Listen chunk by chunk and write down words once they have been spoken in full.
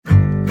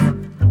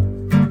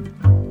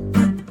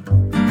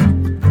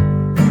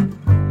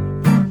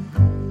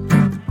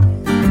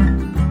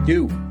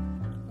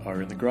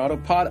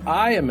GrottoPod.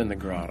 I am in the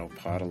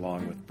GrottoPod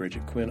along with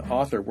Bridget Quinn,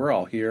 author. We're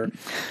all here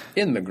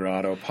in the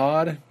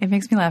GrottoPod. It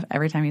makes me laugh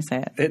every time you say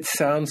it. It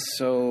sounds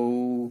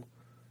so...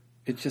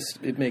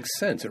 It makes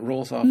sense. It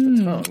rolls off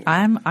the tongue.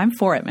 I'm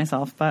for it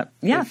myself, but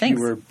yeah, thanks. If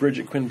you were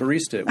Bridget Quinn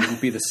barista, it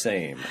wouldn't be the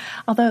same.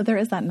 Although there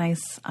is that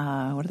nice,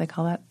 what do they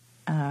call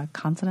that?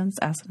 Consonance,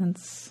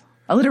 assonance,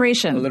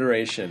 alliteration.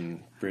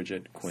 Alliteration,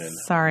 Bridget Quinn.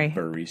 Sorry.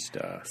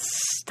 Barista.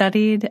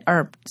 Studied,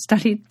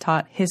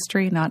 taught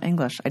history, not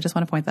English. I just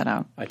want to point that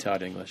out. I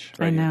taught English.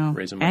 Right, I know.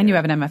 And you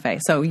have an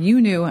MFA. So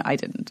you knew, I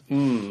didn't.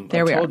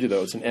 There we are. I told you,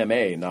 though, it's an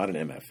MA, not an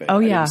MFA. Oh,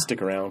 yeah. I didn't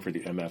stick around for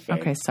the MFA.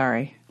 Okay,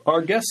 sorry.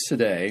 Our guest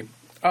today...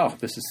 Oh,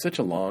 this is such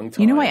a long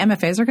time. You know why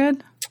MFAs are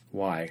good?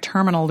 Why?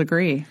 Terminal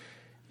degree.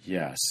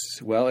 Yes.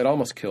 Well, it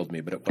almost killed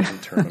me, but it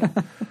wasn't terminal.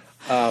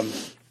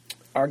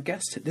 Our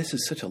guest, this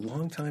is such a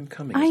long time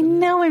coming. I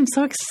know. I'm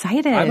so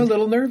excited. I'm a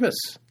little nervous.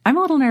 I'm a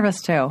little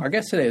nervous, too. Our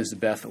guest today is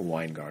Beth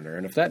Winegarner.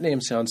 And if that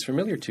name sounds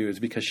familiar to you, it's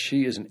because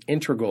she is an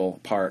integral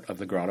part of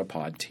the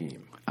GrottoPod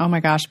team. Oh, my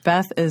gosh.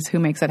 Beth is who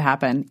makes it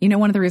happen. You know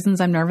one of the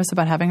reasons I'm nervous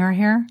about having her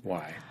here?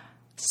 Why?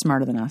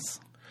 Smarter than us.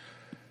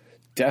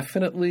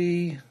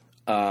 Definitely...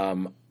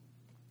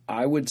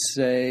 I would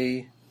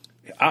say,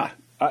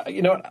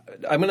 you know what?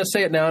 I'm going to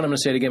say it now, and I'm going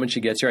to say it again when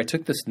she gets here. I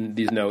took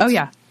these notes. Oh,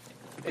 yeah.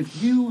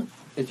 If you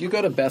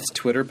go to Beth's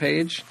Twitter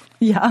page.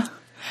 Yeah.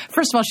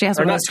 First of all, she has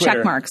one of those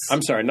check marks.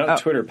 I'm sorry, not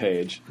Twitter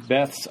page.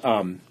 Beth's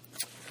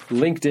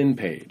LinkedIn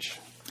page.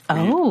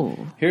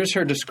 Oh. Here's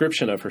her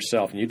description of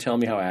herself, and you tell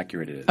me how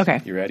accurate it is.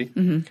 Okay. You ready?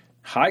 Mm-hmm.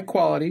 High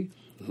quality,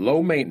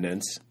 low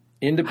maintenance,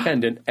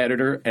 independent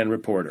editor and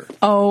reporter.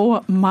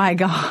 Oh, my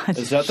God.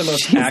 Is that the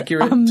most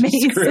accurate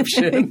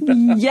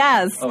description?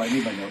 Yes. Oh, I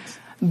need my notes.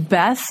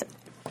 Beth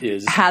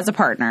has a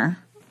partner,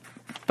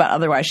 but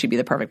otherwise she'd be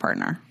the perfect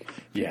partner.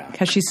 Yeah.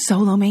 Because she's so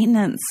low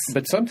maintenance.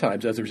 But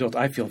sometimes, as a result,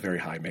 I feel very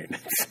high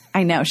maintenance.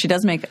 I know. She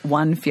does make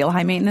one feel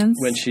high maintenance.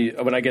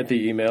 When I get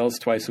the emails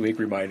twice a week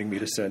reminding me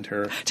to send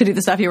her. To do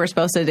the stuff you were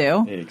supposed to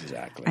do?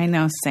 Exactly. I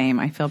know. Same.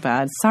 I feel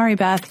bad. Sorry,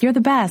 Beth. You're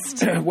the best.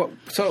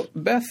 So,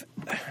 Beth,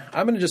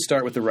 I'm going to just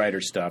start with the writer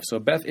stuff. So,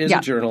 Beth is a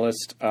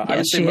journalist.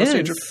 Yes, she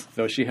is.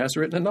 Though she has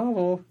written a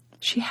novel.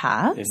 She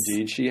has?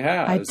 Indeed, she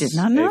has. I did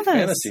not know a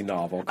fantasy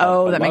novel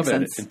called that makes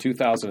sense. in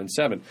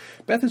 2007.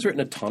 Beth has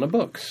written a ton of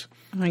books.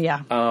 Oh,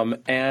 yeah.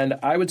 And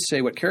I would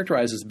say what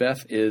characterizes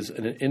Beth is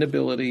an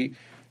inability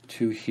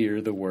to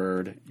hear the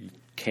word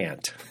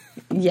can't.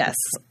 Yes.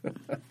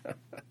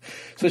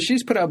 So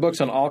she's put out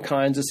books on all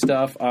kinds of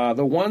stuff.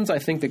 The ones I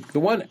think the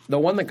one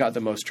that got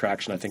the most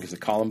traction, I think, is the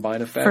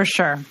Columbine Effect. For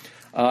sure.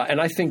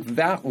 And I think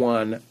that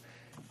one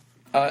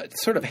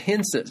sort of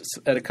hints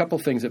at a couple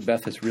things that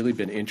Beth has really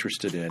been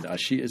interested in.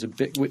 She is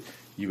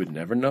you would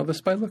never know this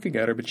by looking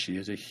at her, but she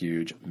is a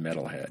huge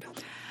metalhead.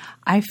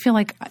 I feel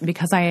like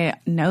because I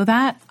know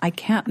that, I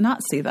can't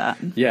not see that.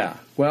 Yeah.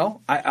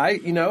 Well, I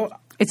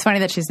It's funny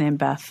that she's named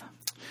Beth.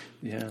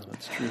 Yeah,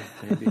 that's true.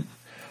 Maybe.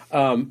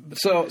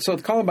 So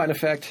the Columbine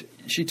Effect,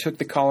 she took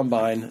the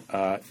Columbine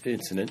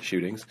incident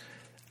shootings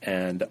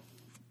and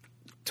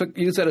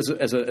used that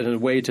as a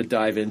way to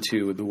dive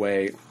into the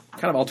way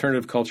kind of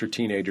alternative culture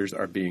teenagers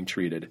are being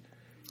treated.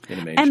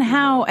 And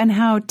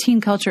how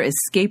teen culture is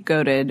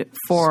scapegoated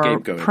for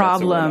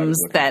problems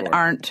that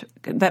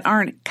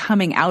aren't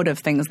coming out of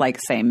things like,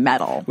 say,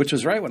 metal, which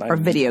was right when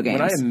video games.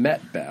 When I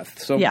met Beth.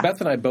 So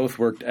Beth and I both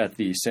worked at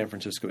the San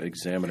Francisco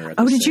Examiner.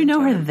 Did you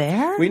know her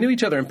there? We knew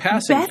each other in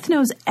passing. Beth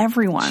knows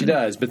everyone. She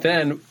does, but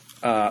then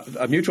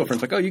a mutual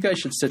friend's like, "Oh, you guys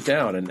should sit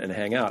down and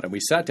hang out." And we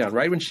sat down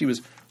right when she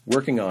was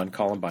working on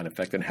Columbine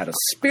Effect and had a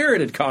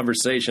spirited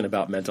conversation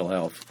about mental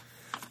health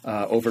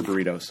over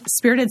burritos.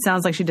 Spirited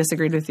sounds like she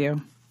disagreed with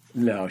you.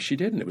 No, she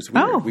didn't. It was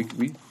weird. Oh, we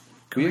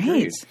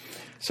agreed.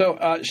 So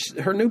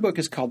her new book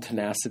is called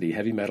Tenacity,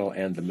 Heavy Metal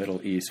and the Middle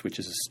East, which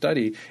is a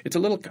study. It's a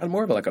little kind of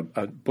more of like a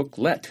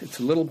booklet. It's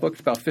a little book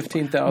about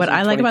 15,000 What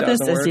I like about this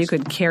words. is you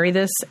could carry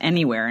this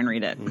anywhere and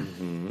read it.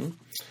 Mm-hmm.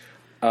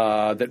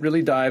 That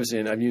really dives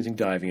in. I'm using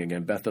diving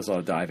again. Beth does a lot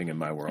of diving in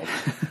my world.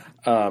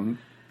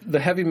 The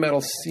heavy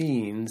metal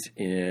scenes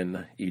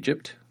in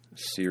Egypt,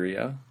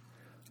 Syria,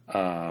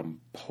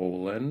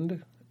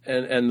 Poland,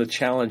 and the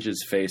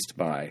challenges faced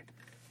by...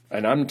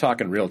 And I'm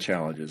talking real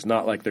challenges,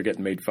 not like they're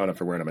getting made fun of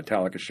for wearing a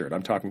Metallica shirt.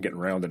 I'm talking getting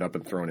rounded up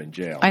and thrown in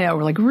jail. I know,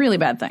 like really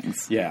bad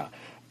things. Yeah.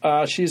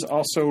 She's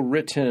also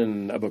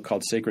written a book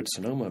called Sacred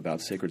Sonoma about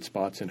sacred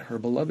spots in her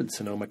beloved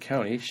Sonoma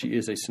County. She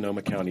is a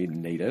Sonoma County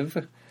native.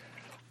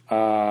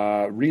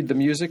 Read the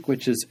Music,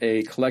 which is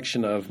a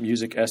collection of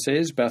music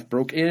essays. Beth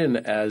broke in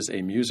as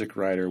a music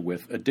writer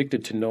with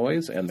Addicted to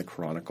Noise and The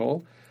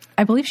Chronicle.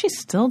 I believe she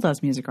still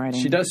does music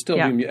writing. She does still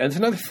do music. And it's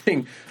another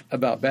thing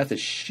about Beth is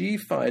she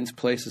finds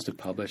places to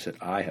publish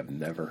that I have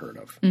never heard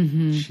of.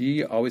 Mm-hmm.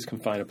 She always can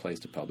find a place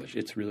to publish.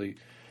 It's really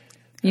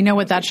You know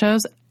what that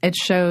shows? It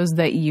shows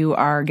that you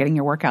are getting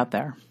your work out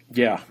there.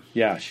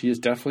 Yeah, she is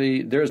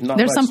definitely. There's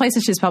some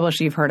places she's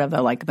published you've heard of,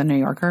 though, like the New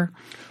Yorker.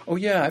 Oh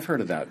yeah, I've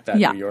heard of that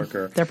New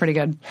Yorker. They're pretty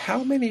good.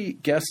 How many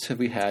guests have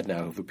we had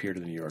now who've appeared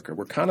in the New Yorker?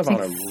 We're kind of on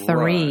a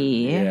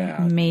 3, run.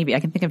 Yeah. Maybe. I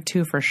can think of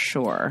 2 for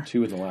sure.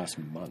 2 in the last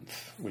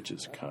month, which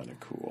is kind of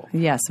cool.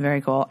 Yes,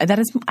 very cool. That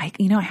is, I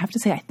have to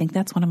say, I think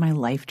that's one of my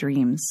life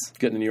dreams.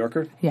 Getting the New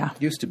Yorker? Yeah.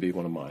 Used to be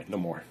one of mine. No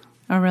more.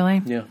 Oh,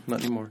 really? Yeah, not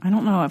anymore. I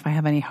don't know if I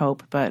have any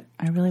hope, but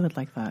I really would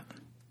like that.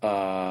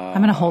 I'm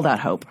going to hold out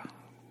hope.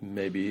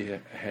 Maybe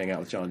hang out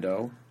with John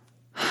Doe.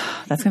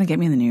 That's going to get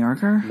me in the New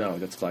Yorker? No,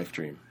 that's life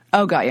dream.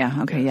 Oh, God,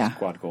 yeah. Okay, yeah.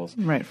 Squad goals.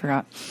 Right,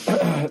 forgot.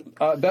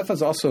 Beth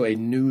is also a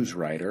news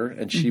writer,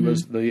 and she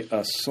was the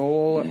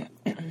sole,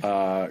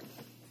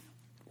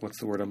 what's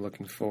the word I'm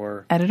looking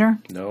for? Editor?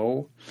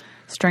 No.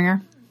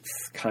 Stringer?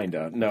 Kind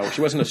of. No,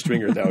 she wasn't a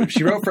stringer, though.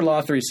 She wrote for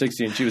Law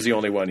 360, and she was the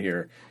only one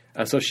here.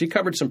 So she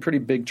covered some pretty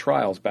big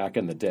trials back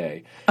in the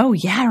day. Oh,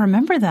 yeah, I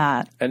remember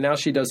that. And now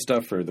she does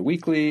stuff for The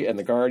Weekly and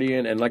The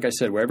Guardian. And like I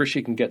said, wherever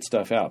she can get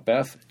stuff out,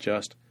 Beth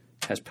just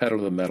has pedal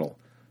to the metal.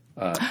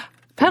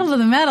 Pedal to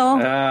the metal?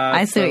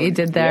 I see what you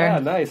did there. Yeah,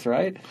 nice,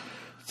 right?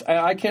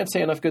 I can't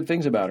say enough good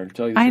things about her, to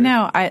tell you the truth. I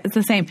know. It's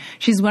the same.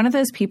 She's one of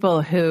those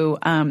people who,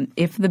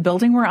 if the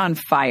building were on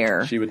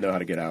fire... She would know how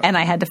to get out. And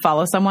I had to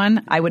follow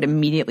someone, I would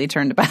immediately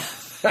turn to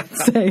Beth and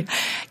say,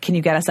 can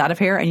you get us out of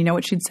here? And you know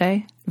what she'd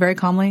say? Very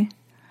calmly?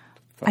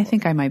 I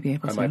think I might be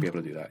able to. I might be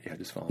able to do that. Yeah,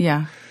 just follow.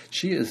 Yeah.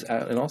 She is,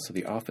 and also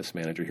the office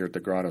manager here at the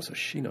Grotto, so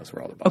she knows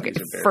where all the bodies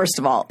are buried. First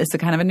of all, it's a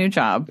kind of a new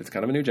job. It's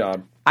kind of a new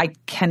job. I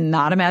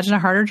cannot imagine a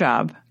harder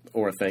job.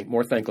 Or a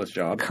more thankless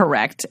job.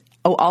 Correct.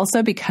 Oh,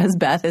 also because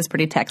Beth is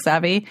pretty tech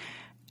savvy,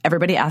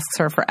 everybody asks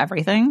her for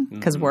everything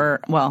because I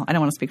don't want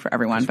to speak for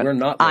everyone, but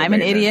I'm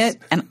an idiot,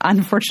 and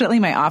unfortunately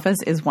my office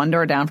is one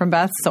door down from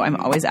Beth, so I'm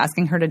always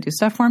asking her to do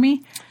stuff for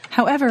me.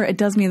 However, it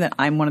does mean that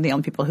I'm one of the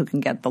only people who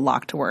can get the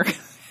lock to work.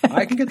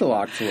 I can get the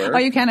lock to work. Oh,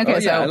 you can? Okay.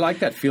 Yeah, I like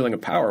that feeling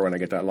of power when I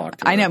get that lock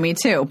to work. I know, me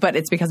too, but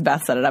it's because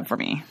Beth set it up for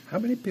me. How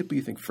many people do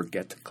you think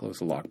forget to close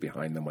the lock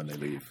behind them when they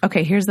leave?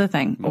 Okay, here's the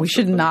thing. We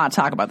should not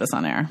talk about this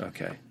on air.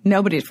 Okay.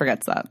 Nobody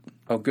forgets that.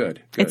 Oh,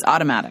 good. It's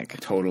automatic.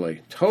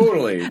 Totally.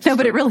 No,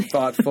 but it really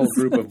thoughtful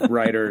group of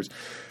writers.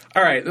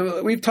 All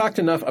right, we've talked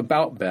enough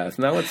about Beth.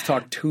 Now let's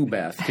talk to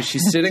Beth because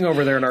she's sitting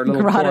over there in our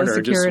little Grotto corner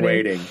security. just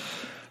waiting.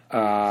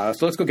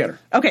 So let's go get her.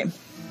 Okay.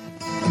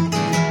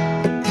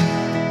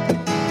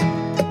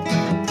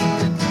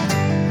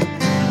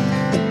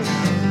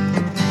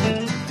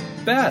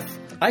 Beth,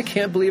 I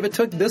can't believe it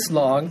took this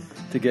long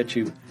to get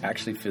you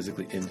actually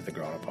physically into the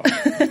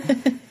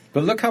GrottoPod.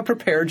 But look how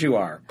prepared you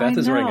are. Beth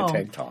is wearing a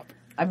tank top.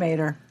 I made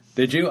her.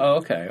 Did you? Oh,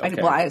 okay.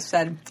 I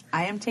said,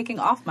 I am taking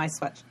off my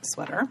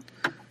sweater,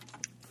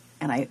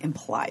 and I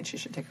implied she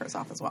should take hers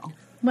off as well.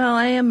 Well,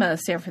 I am a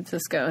San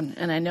Francisco,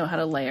 and I know how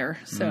to layer,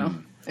 so.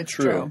 It's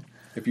true.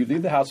 If you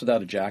leave the house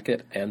without a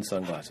jacket and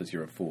sunglasses,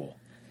 you're a fool.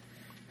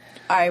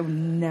 I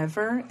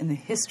never, in the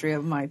history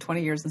of my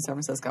 20 years in San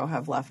Francisco,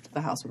 have left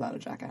the house without a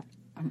jacket.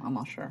 I'm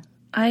almost sure.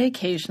 I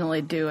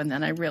occasionally do, and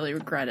then I really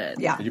regret it.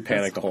 Yeah. You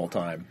panic the whole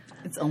time.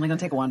 It's only going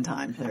to take one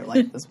time. They're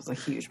like, this was a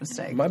huge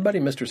mistake. My buddy,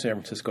 Mr. San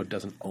Francisco,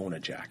 doesn't own a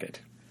jacket,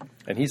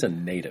 and he's a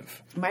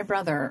native. My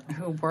brother,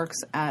 who works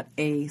at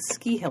a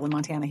ski hill in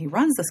Montana, he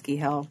runs the ski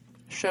hill,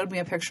 showed me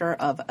a picture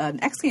of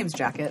an X Games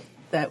jacket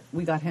that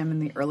we got him in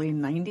the early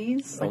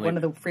 90s, like one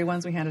of the free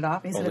ones we handed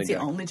off. He said it's the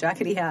only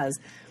jacket he has.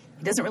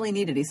 He doesn't really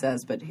need it, he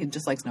says, but he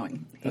just likes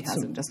knowing he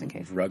has it just in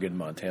case. Rugged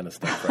Montana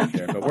stuff right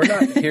there. But we're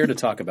not here to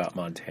talk about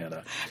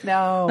Montana.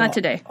 No. Not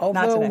today.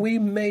 Although we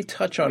may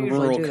touch on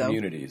rural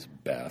communities,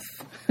 Beth.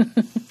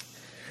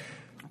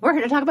 We're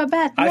here to talk about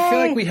Beth. Yay! I feel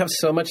like we have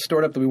so much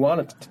stored up that we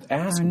want to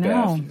ask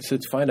Beth to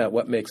find out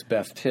what makes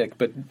Beth tick.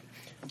 But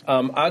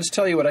I'll just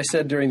tell you what I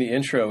said during the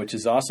intro, which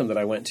is awesome that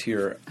I went to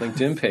your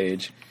LinkedIn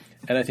page,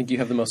 and I think you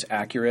have the most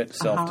accurate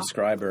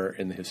self-describer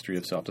in the history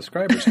of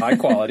self-describers. High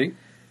quality.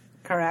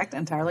 Correct.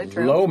 Entirely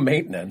true. Low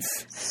maintenance.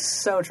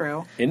 So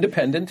true.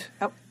 Independent.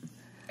 Yep.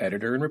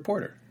 Editor and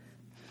reporter.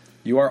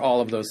 You are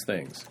all of those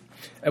things.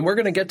 And we're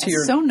going to get to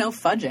your... So no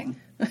fudging.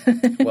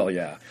 Well,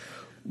 yeah.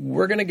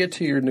 We're going to get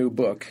to your new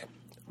book,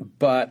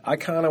 but I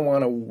kind of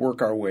want to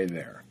work our way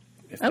there,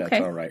 if that's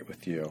all right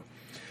with you.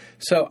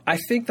 So I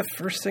think the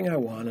first thing I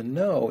want to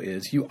know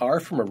is you are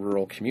from a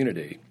rural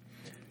community,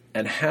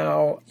 and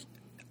how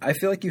I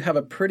feel like you have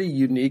a pretty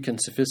unique and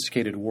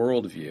sophisticated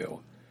worldview.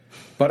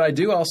 But I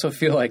do also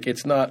feel like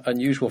it's not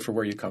unusual for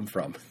where you come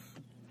from.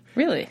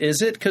 Really?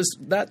 Is it? Because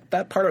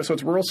that part of it, so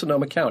it's rural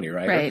Sonoma County,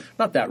 right? Right. Or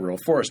not that rural,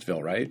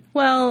 Forestville, right?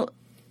 Well,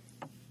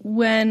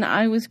 when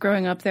I was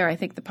growing up there, I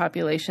think the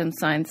population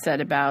sign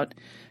said about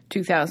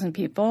 2,000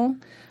 people. Wow.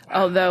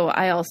 Although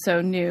I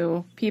also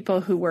knew people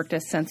who worked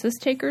as census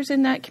takers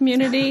in that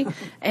community,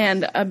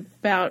 and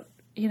about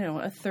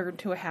a third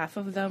to a half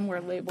of them were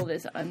labeled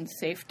as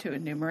unsafe to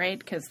enumerate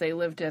because they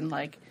lived in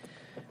like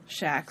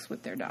shacks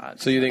with their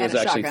dogs. So you think it's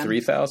actually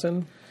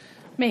 3,000?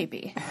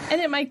 Maybe. And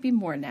it might be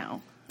more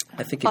now.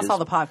 I think Plus all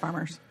the pot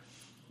farmers.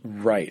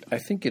 Right. I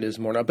think it is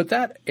more now. But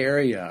that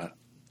area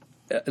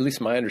at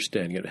least my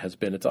understanding it has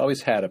been, it's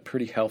always had a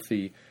pretty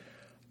healthy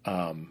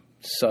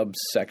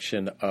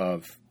subsection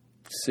of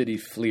city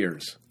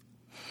fleers.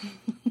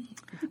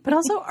 But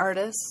also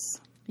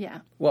artists. Yeah.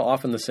 Well,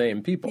 often the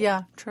same people.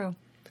 Yeah, true.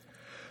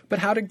 But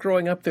how did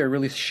growing up there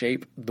really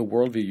shape the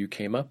worldview you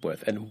came up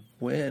with? And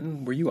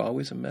when were you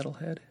always a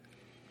metalhead?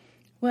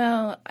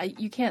 Well,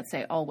 you can't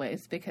say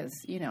always because,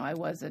 I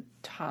was a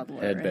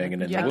toddler. Headbanging in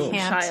the young womb.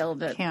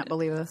 Child Can't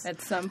believe this.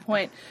 At some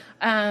point.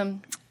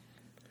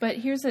 But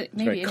here's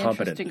maybe an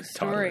interesting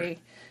story.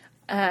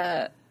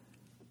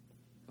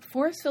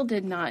 Forestville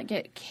did not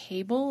get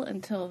cable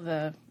until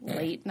the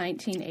late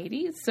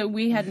 1980s, so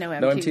we had no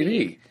MTV. No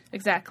MTV.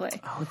 Exactly.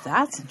 Oh,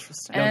 that's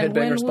interesting. No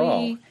Headbangers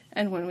Ball.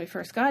 And when we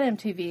first got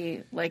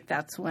MTV,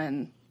 that's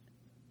when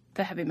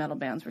the heavy metal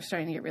bands were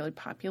starting to get really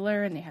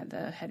popular, and they had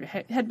the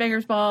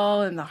Headbangers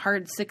Ball and the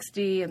Hard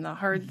 60 and the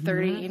Hard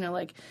 30.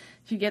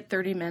 If you get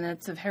 30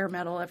 minutes of hair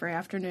metal every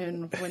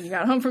afternoon when you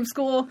got home from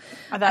school.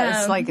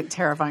 That is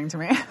terrifying to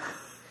me.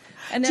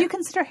 And do you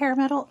consider hair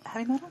metal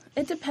heavy metal?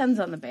 It depends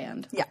on the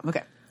band. Yeah,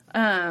 okay.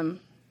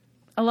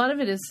 A lot of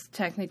it is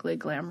technically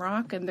glam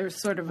rock, and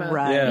there's sort of a,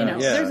 right.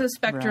 there's a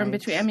spectrum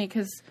between,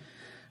 because,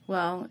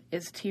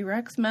 is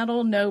T-Rex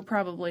metal? No,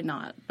 probably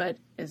not. But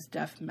is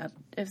Def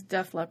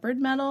Leppard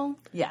metal?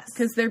 Yes.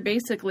 Because they're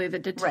basically the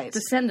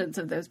descendants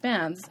of those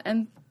bands,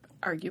 and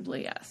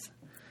arguably, yes.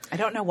 I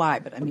don't know why,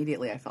 but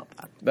immediately I felt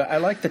that. But I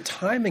like the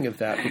timing of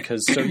that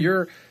because, so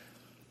you're,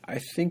 I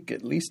think,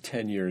 at least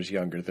 10 years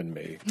younger than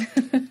me.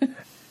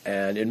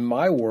 And in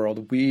my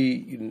world,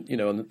 we,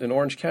 in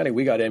Orange County,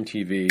 we got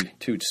MTV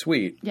Toot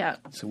Sweet. Yeah.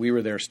 So we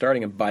were there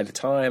starting. And by the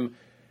time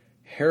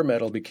hair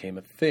metal became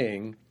a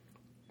thing,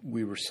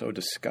 we were so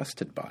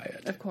disgusted by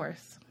it. Of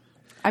course.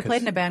 I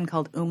played in a band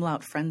called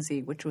Umlaut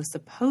Frenzy, which was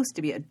supposed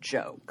to be a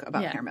joke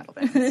about hair metal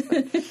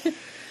bands.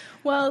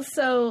 Well,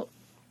 so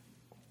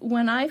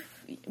when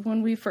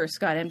we first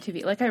got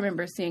MTV, I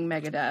remember seeing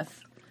Megadeth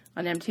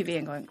on MTV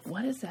and going,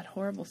 what is that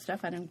horrible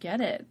stuff? I don't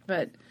get it.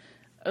 But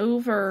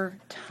over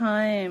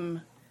time,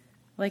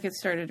 it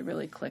started to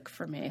really click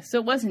for me. So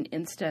it wasn't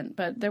instant,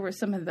 but there were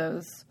some of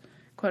those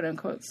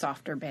quote-unquote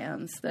softer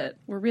bands that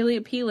were really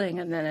appealing,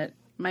 and then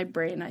my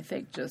brain, I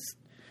think, just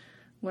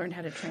learned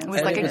how to translate. It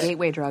was like a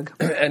gateway drug.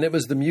 And it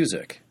was the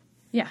music.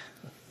 Yeah.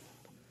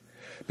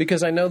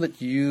 Because I know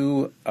that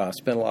you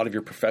spent a lot of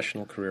your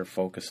professional career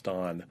focused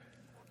on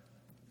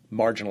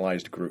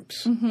marginalized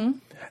groups. Mm-hmm.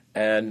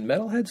 And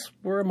metalheads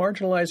were a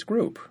marginalized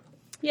group.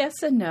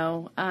 Yes and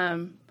no.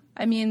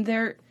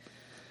 They're...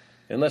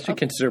 Unless you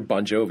consider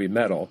Bon Jovi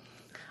metal.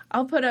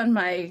 I'll put on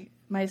my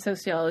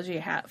sociology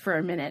hat for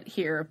a minute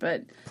here,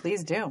 but...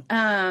 Please do.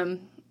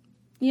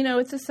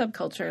 It's a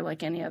subculture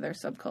like any other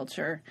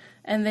subculture.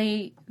 And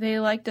they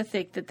like to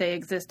think that they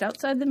exist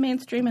outside the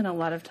mainstream, and a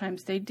lot of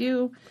times they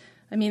do.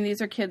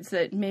 These are kids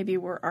that maybe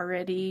were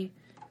already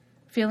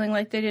feeling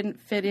like they didn't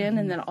fit in,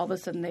 and then all of a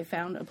sudden they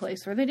found a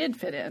place where they did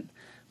fit in.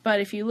 But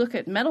if you look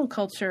at metal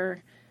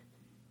culture,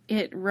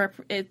 it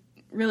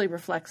really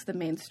reflects the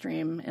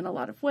mainstream in a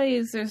lot of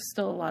ways. There's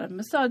still a lot of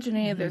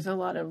misogyny. Mm-hmm. There's a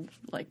lot of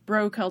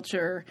bro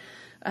culture.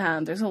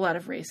 There's a lot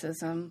of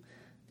racism,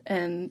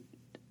 and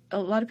a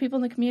lot of people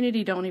in the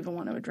community don't even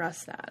want to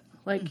address that.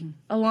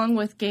 Along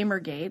with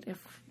Gamergate,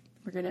 if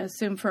we're going to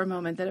assume for a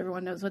moment that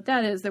everyone knows what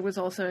that is, there was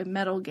also a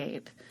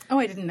Metalgate. Oh,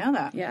 I didn't know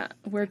that. Yeah,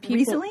 where people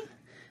recently,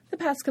 the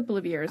past couple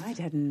of years, I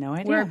had no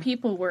idea, where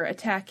people were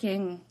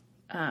attacking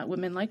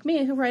women like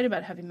me who write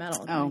about heavy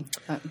metal.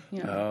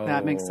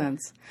 That makes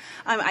sense.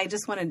 I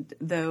just wanted,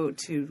 though,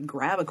 to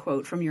grab a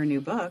quote from your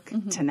new book,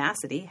 mm-hmm.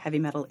 Tenacity, Heavy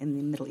Metal in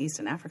the Middle East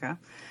and Africa,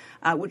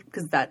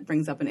 because that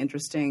brings up an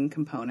interesting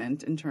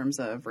component in terms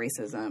of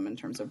racism, in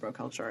terms of bro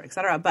culture, et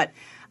cetera. But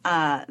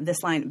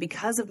this line,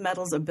 because of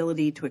metal's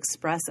ability to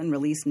express and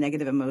release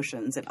negative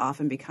emotions, it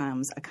often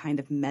becomes a kind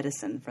of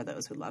medicine for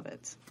those who love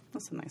it.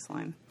 That's a nice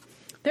line.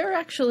 There are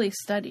actually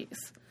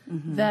studies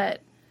mm-hmm.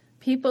 that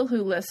people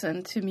who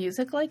listen to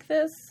music like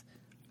this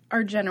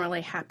are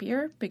generally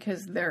happier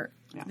because they're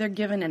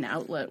given an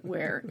outlet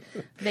where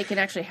they can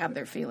actually have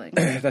their feelings.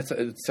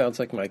 It sounds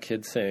like my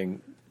kid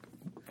saying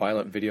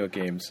violent video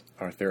games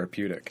are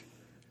therapeutic.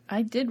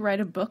 I did write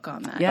a book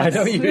on that. Yes. I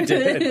know you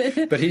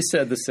did, but he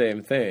said the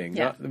same thing.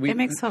 Yeah. It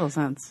makes total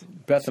sense.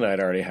 Beth and I had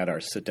already had our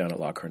sit-down at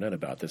La Cornette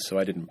about this, so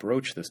I didn't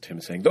broach this to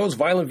him saying, those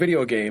violent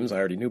video games, I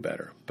already knew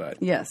better.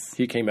 But yes.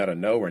 He came out of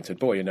nowhere and said,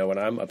 boy, you know what,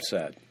 I'm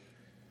upset.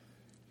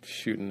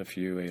 Shooting a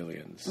few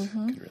aliens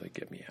mm-hmm. could really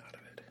get me out of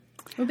it.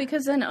 Well,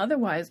 because then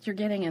otherwise you're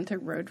getting into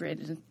road rage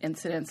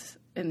incidents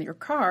in your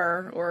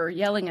car or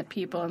yelling at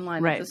people in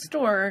line at the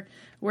store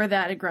where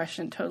that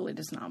aggression totally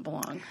does not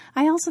belong.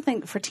 I also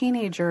think for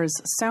teenagers,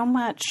 so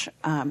much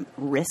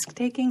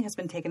risk-taking has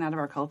been taken out of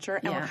our culture,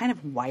 and we're kind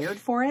of wired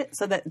for it,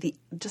 so that the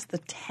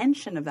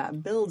tension of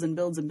that builds and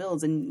builds and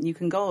builds, and you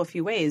can go a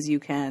few ways. You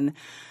can...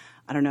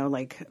 I don't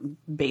know,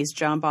 base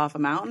jump off a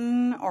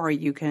mountain, or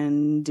you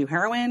can do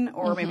heroin,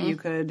 or mm-hmm. maybe you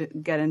could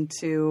get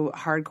into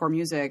hardcore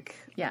music.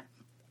 Yeah.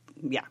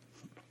 Yeah.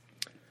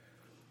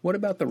 What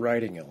about the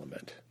writing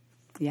element?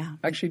 Yeah.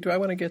 Actually, do I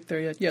want to get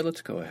there yet? Yeah,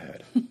 let's go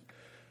ahead.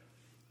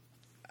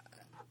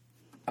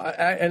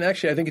 And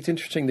actually, I think it's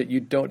interesting that you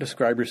don't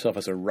describe yourself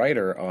as a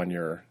writer on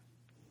your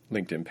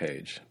LinkedIn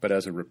page, but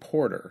as a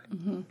reporter.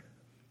 Mm-hmm.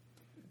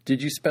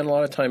 Did you spend a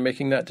lot of time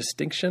making that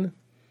distinction?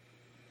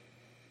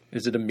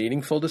 Is it a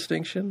meaningful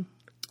distinction?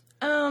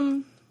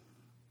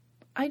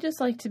 I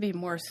just like to be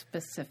more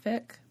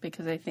specific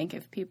because I think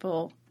if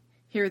people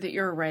hear that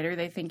you're a writer,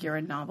 they think you're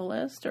a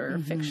novelist or a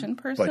fiction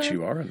person. But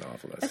you are a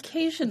novelist.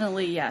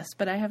 Occasionally, yes,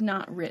 but I have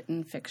not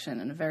written fiction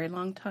in a very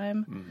long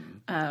time.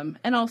 Mm-hmm.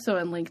 And also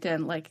on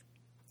LinkedIn, like,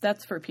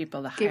 that's for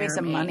people to hire me. Give me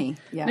some money.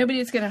 Yeah.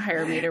 Nobody's going to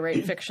hire me to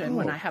write fiction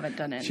when I haven't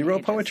done it. She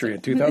wrote poetry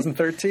in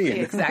 2013.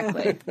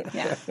 Exactly.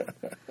 Yeah.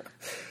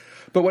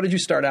 But what did you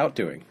start out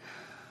doing?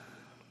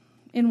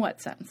 In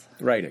what sense?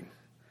 Writing.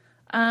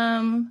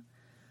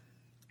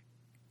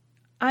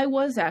 I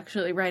was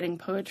actually writing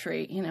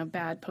poetry,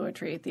 bad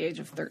poetry at the age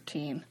of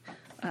 13,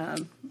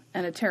 and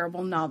a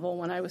terrible novel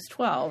when I was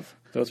 12.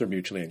 Those are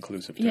mutually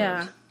inclusive terms.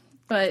 Yeah,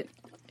 but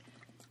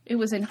it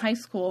was in high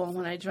school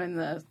when I joined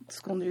the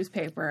school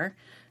newspaper,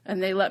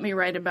 and they let me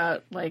write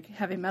about, like,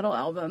 heavy metal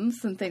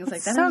albums and things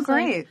like that. So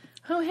great. Like,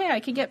 oh, hey, I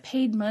could get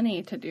paid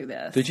money to do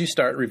this. Did you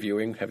start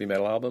reviewing heavy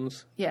metal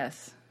albums?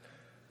 Yes.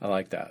 I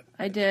like that.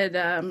 I did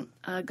a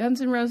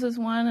Guns N' Roses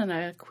one and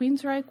a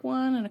Queensryche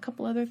one and a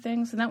couple other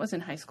things, and that was in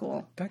high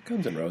school. That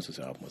Guns N' Roses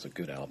album was a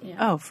good album.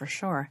 Yeah. Oh, for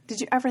sure.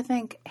 Did you ever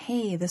think,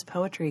 hey, this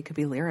poetry could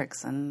be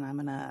lyrics and I'm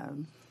going to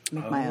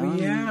make my own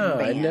yeah.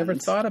 band? I never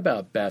thought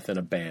about Beth in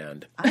a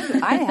band.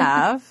 I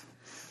have.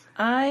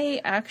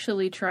 I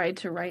actually tried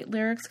to write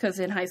lyrics because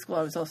in high school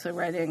I was also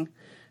writing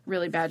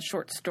really bad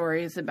short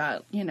stories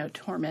about,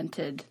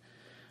 tormented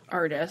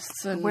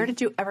artists. And where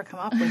did you ever come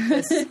up with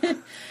this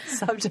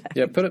subject?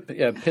 Yeah,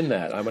 pin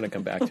that. I'm going to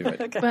come back to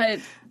it. Okay. But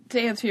to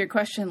answer your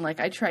question, like,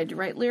 I tried to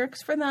write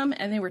lyrics for them,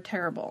 and they were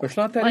terrible. It's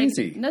not that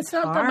easy. That's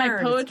not that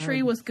my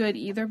poetry was good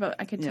either, but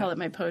I could tell that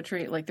my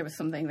poetry, like, there was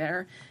something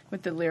there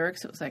with the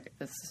lyrics. It was like,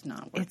 this is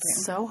not working.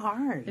 It's so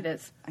hard. It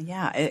is.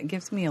 Yeah, it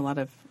gives me a lot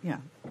of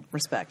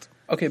respect.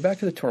 Okay, back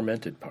to the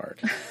tormented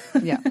part.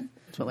 Yeah,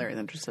 that's what Larry's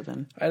interested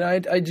in. And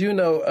I do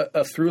know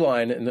a through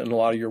line in a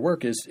lot of your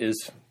work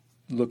is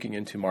looking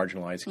into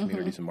marginalized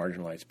communities and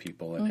marginalized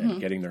people and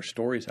getting their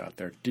stories out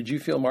there. Did you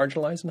feel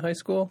marginalized in high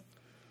school?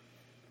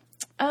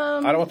 I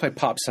don't want to play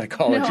pop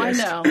psychologist.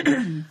 No, I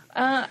know.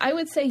 I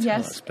would say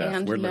yes Beth,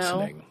 and we're no.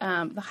 listening.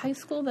 The high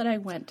school that I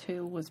went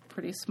to was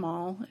pretty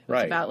small. It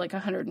was about like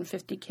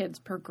 150 kids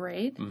per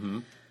grade. Mm-hmm.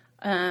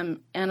 And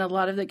a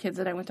lot of the kids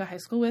that I went to high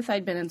school with,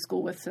 I'd been in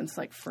school with since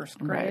like first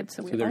grade. Right.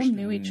 So we all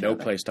knew each other. No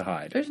place to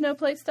hide. There's no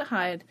place to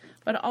hide.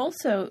 But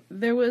also,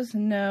 there was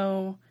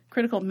no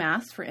critical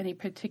mass for any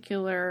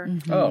particular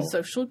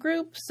social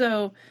group.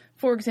 So,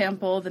 for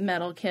example, the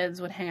metal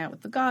kids would hang out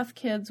with the goth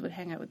kids, would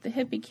hang out with the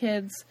hippie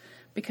kids,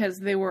 because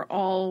they were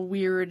all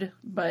weird,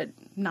 but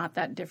not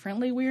that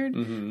differently weird.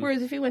 Mm-hmm.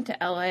 Whereas if you went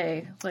to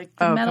L.A., like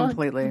the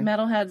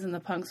metalheads and the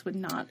punks would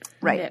not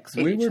mix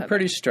with each other. We were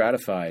pretty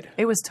stratified.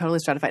 It was totally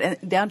stratified,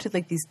 and down to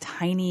like these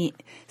tiny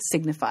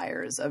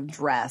signifiers of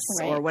dress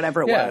or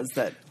whatever it was.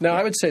 That Now,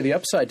 I would say the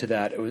upside to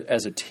that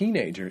as a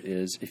teenager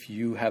is if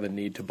you have a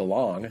need to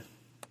belong,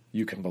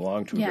 you can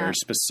belong to a very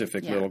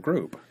specific little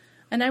group.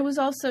 And I was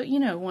also,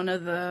 one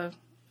of the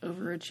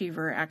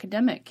overachiever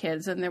academic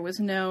kids, and there was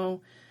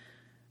no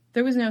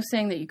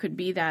saying that you could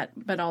be that,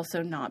 but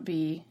also not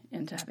be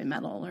into heavy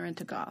metal or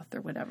into goth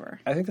or whatever.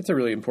 I think that's a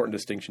really important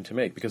distinction to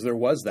make because there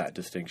was that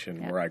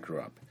distinction where I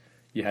grew up.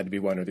 You had to be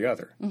one or the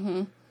other.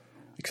 Mm-hmm.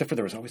 Except for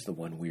there was always the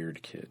one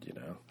weird kid,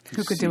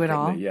 who could do it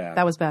all. Yeah.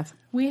 That was Beth.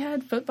 We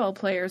had football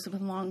players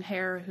with long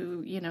hair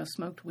who,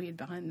 smoked weed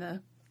behind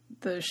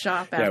the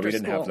shop after school. Yeah, we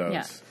didn't have those.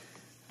 Yeah.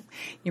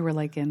 You were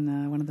like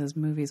in one of those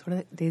movies. What are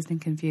they? Dazed and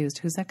Confused.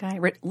 Who's that guy?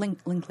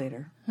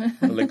 Linklater.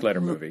 The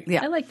Linklater movie.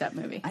 Yeah. I like that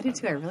movie. I do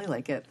too. I really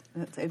like it.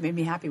 It made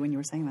me happy when you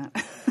were saying that.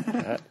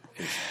 That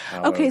is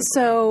how Okay,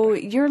 so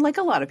you're like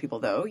a lot of people,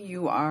 though.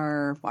 You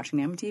are watching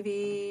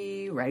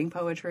MTV, writing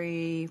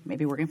poetry,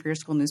 maybe working for your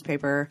school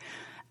newspaper.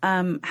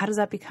 How does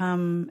that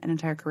become an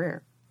entire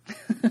career?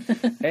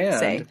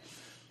 And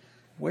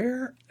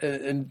where,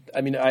 and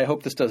I mean, I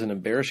hope this doesn't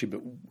embarrass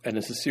you, and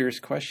it's a serious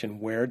question,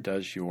 where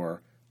does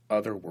your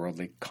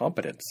otherworldly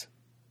competence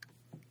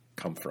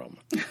come from?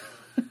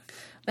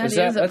 That's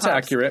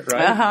accurate,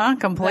 right?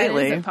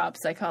 Completely. That is a pop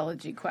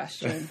psychology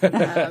question.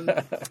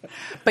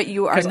 But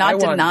you are not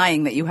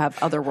denying that you have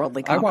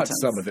otherworldly competence. I want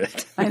some of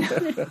it. I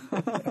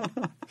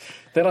know.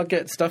 Then I'll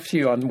get stuff to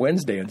you on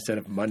Wednesday instead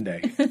of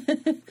Monday.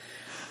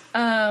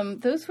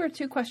 Those were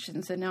two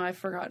questions, and now I've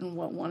forgotten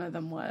what one of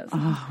them was.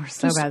 Oh, we're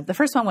so bad. The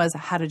first one was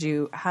how did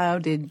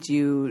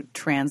you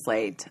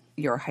translate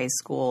your high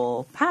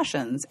school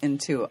passions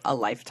into a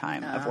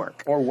lifetime of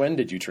work? Or when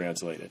did you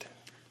translate it?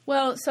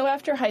 Well, so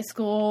after high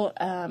school,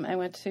 I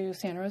went to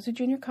Santa Rosa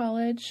Junior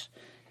College,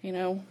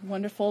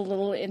 wonderful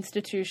little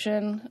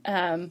institution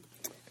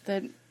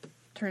that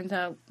turns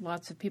out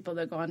lots of people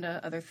that go on to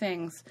other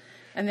things.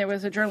 And there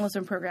was a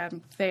journalism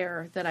program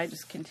there that I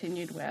just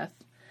continued with.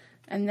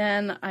 And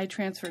then I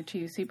transferred to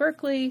UC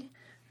Berkeley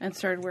and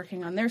started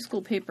working on their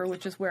school paper,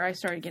 which is where I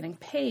started getting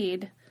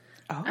paid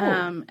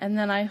Oh. And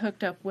then I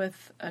hooked up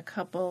with a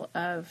couple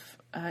of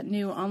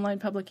new online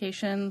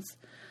publications.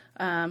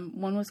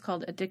 One was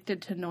called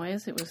Addicted to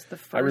Noise. It was the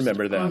first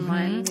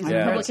online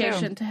music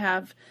publication to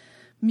have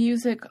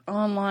music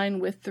online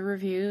with the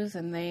reviews,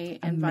 and they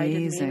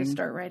invited me to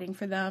start writing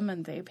for them,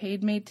 and they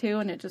paid me to,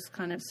 and it just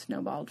kind of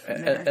snowballed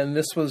from there. And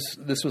this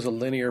was a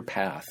linear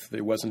path.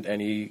 There wasn't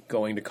any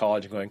going to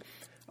college and going,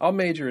 I'll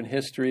major in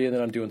history, and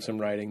then I'm doing some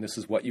writing. This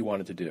is what you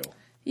wanted to do.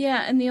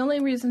 Yeah, and the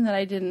only reason that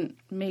I didn't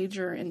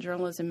major in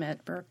journalism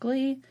at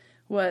Berkeley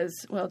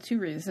was, well, two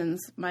reasons.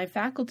 My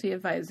faculty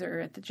advisor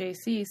at the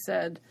JC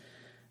said,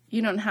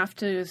 you don't have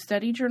to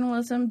study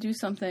journalism. Do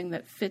something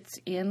that fits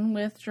in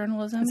with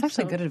journalism. That's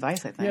actually good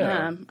advice, I think.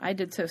 Yeah. I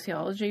did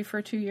sociology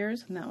for 2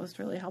 years, and that was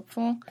really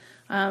helpful.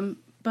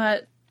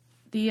 But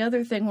the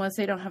other thing was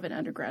they don't have an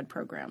undergrad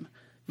program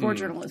for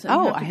journalism.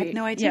 Oh, I had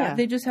no idea. Yeah,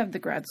 they just have the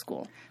grad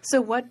school.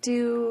 So what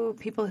do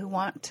people who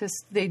want to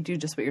 – they do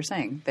just what you're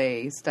saying.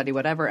 They study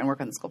whatever and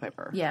work on the school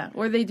paper. Yeah,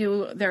 or they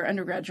do their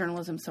undergrad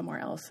journalism somewhere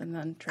else and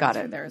then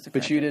transfer there as a graduate.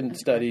 But you didn't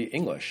study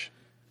English.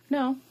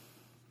 No.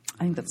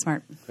 I think that's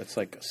smart. That's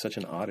like such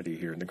an oddity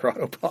here in the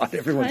GrottoPod.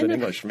 Everyone's an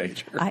English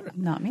major.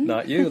 Not me.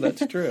 Not you.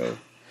 That's true.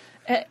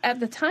 At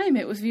the time,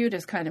 it was viewed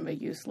as kind of a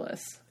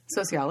useless.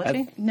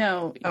 Sociology?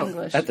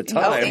 English. At the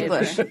time. Oh,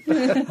 English.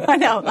 I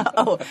know.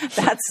 Oh,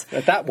 that's...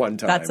 At that one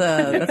time. That's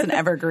an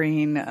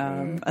evergreen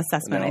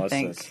assessment,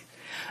 analysis.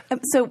 I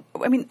think. So,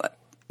 I mean...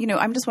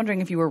 I'm just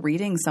wondering if you were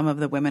reading some of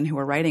the women who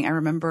were writing. I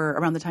remember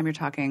around the time you're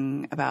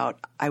talking about,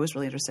 I was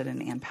really interested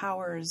in Ann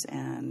Powers,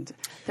 and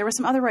there were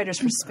some other writers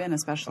for Spin,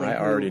 especially. I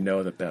already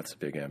know that that's a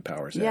big Ann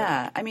Powers.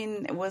 Yeah. I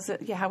mean,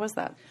 how was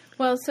that?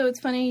 Well, so it's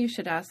funny you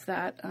should ask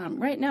that.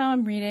 Right now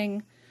I'm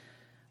reading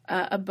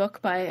a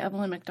book by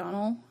Evelyn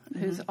McDonnell,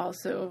 who's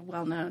also a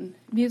well-known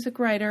music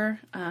writer.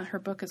 Her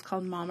book is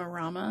called Mama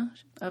Rama.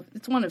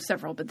 It's one of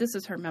several, but this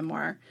is her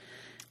memoir.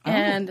 Oh.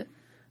 And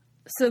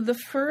so the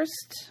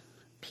first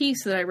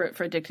piece that I wrote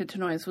for Addicted to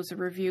Noise was a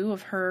review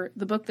of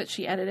the book that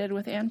she edited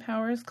with Ann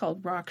Powers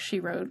called Rock, She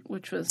Wrote,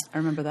 which was I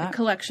remember that. A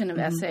collection of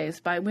essays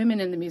by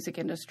women in the music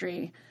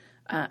industry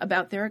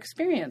about their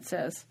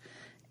experiences.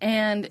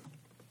 And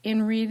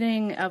in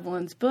reading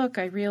Evelyn's book,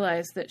 I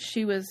realized that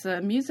she was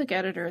a music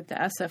editor at the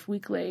SF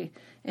Weekly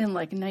in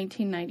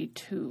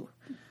 1992.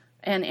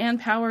 And Ann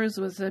Powers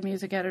was a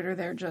music editor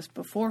there just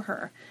before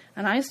her.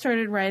 And I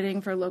started writing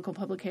for local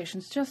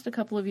publications just a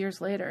couple of years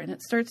later. And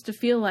it starts to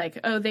feel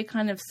like, they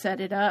kind of set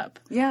it up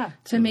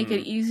to make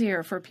it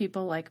easier for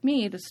people like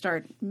me to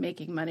start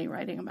making money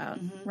writing about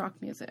rock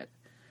music.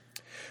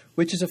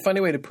 Which is a funny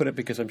way to put it,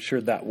 because I'm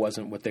sure that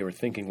wasn't what they were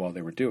thinking while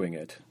they were doing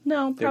it.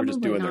 No, they were just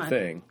doing their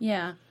thing.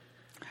 Yeah.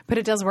 But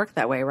it does work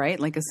that way, right?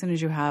 Like, as soon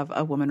as you have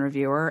a woman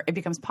reviewer, it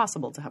becomes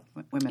possible to have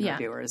women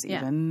reviewers,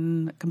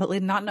 even completely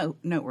not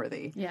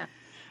noteworthy. Yeah.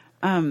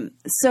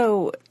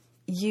 So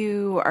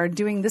you are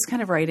doing this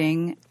kind of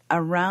writing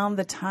around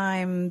the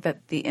time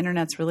that the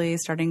internet's really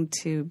starting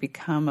to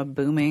become a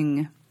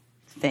booming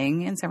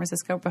thing in San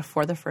Francisco,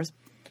 before the first,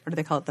 what do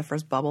they call it, the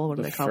first bubble? What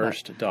do they call it?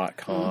 The first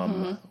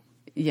 .com.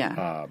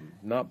 Yeah.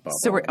 Not bubble.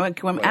 So what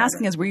I'm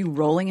asking is, were you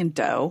rolling in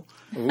dough?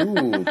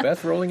 Ooh,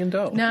 Beth rolling in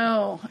dough.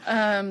 No.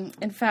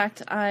 In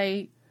fact,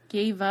 I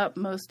gave up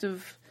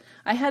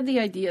I had the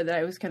idea that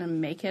I was going to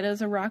make it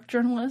as a rock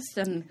journalist,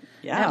 and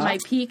at my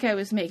peak, I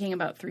was making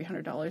about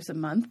 $300 a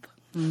month,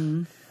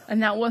 and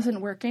that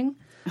wasn't working.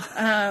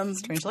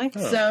 Strangely.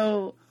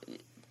 So,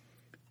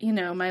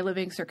 my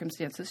living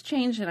circumstances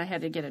changed, and I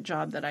had to get a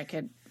job that I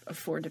could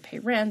afford to pay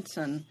rent,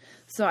 and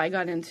so I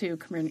got into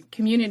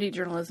community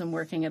journalism,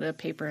 working at a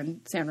paper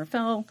in San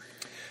Rafael.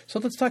 So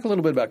let's talk a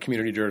little bit about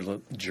community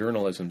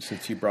journalism,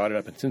 since you brought it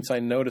up, and since I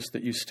noticed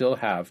that you still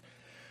have,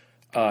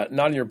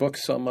 not in your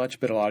books so much,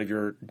 but a lot of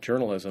your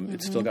journalism,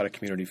 it's still got a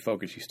community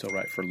focus. You still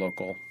write for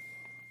local.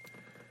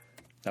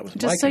 That was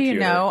just my so computer. You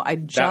know,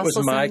 that was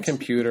my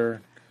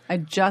computer. I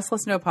just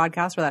listened to a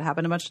podcast where that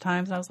happened a bunch of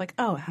times, and I was like,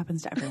 oh, it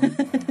happens to everyone.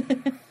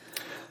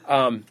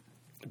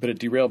 But it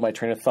derailed my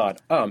train of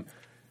thought.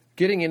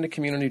 Getting into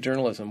community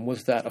journalism,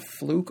 was that a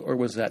fluke, or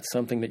was that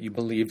something that you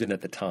believed in at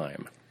the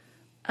time?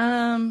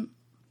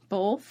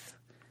 Both,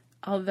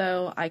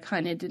 although I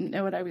kind of didn't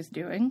know what I was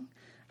doing.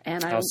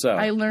 And How so?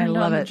 I learned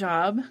on the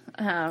job.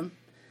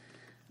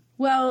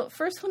 Well,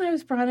 first when I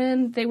was brought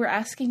in, they were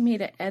asking me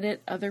to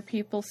edit other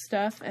people's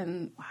stuff,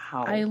 and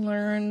I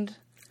learned.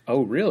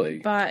 Oh, really?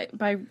 By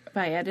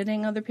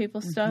editing other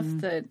people's stuff,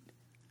 that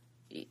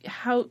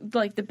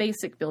the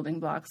basic building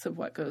blocks of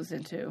what goes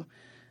into,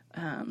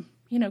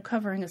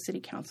 covering a city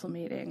council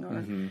meeting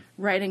or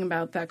writing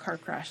about that car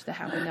crash that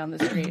happened down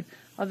the street.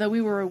 Although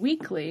we were a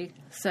weekly,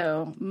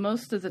 so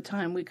most of the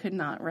time we could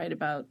not write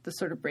about the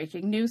sort of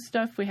breaking news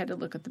stuff. We had to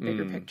look at the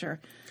bigger picture.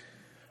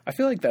 I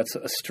feel like that's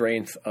a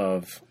strength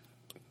of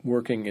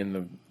working in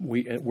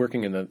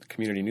the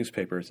community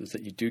newspapers, is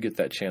that you do get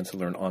that chance to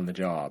learn on the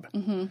job.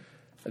 Mm-hmm.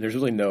 There's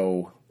really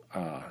no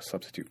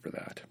substitute for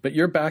that. But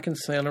you're back in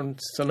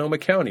Sonoma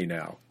County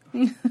now.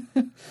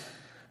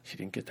 She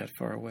didn't get that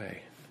far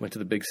away. Went to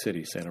the big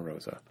city, Santa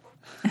Rosa.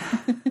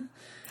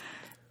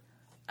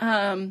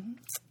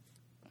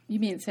 You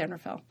mean San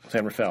Rafael.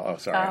 San Rafael. Oh,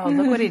 sorry. Oh,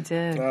 look what he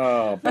did.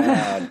 Oh,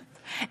 bad.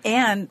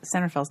 And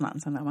San Rafael's not in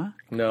Sonoma.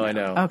 No, I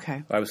know.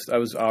 Okay. I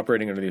was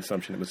operating under the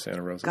assumption it was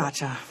Santa Rosa.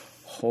 Gotcha.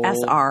 Whole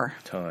SR.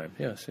 time.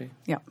 Yeah, see?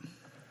 Yep.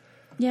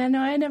 Yeah, no,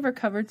 I never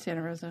covered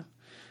Santa Rosa.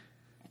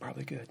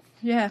 Probably good.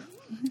 Yeah.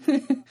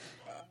 It's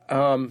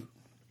a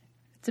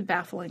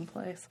baffling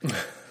place.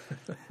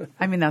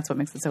 I mean, that's what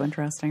makes it so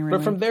interesting, really.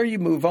 But from there you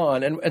move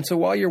on. And so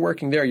while you're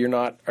working there, are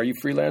you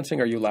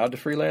freelancing? Are you allowed to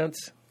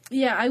freelance?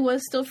 Yeah, I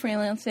was still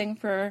freelancing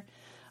for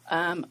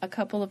a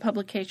couple of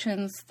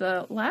publications.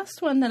 The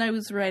last one that I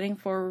was writing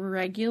for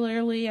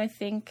regularly, I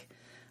think,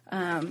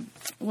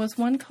 was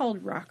one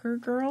called Rocker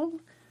Girl,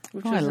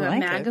 which was a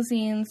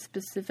magazine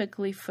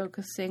specifically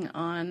focusing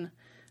on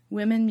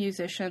women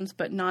musicians,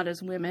 but not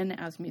as women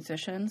as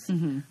musicians.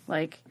 Mm-hmm.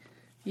 Like,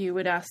 you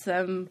would ask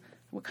them,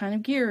 what kind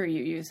of gear are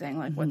you using?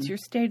 Like, what's your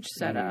stage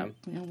setup?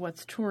 Mm-hmm. You know,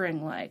 what's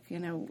touring like? You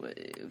know,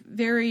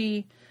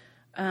 very...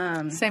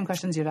 Same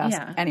questions you'd ask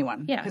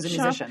anyone who's a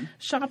musician.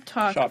 Shop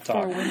talk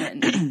for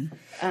women.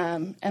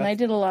 And I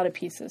did a lot of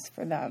pieces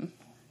for them.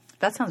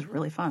 That sounds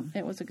really fun.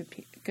 It was a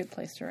good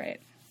place to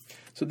write.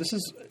 So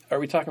are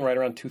we talking right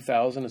around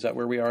 2000? Is that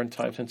where we are in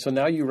time? So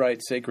now you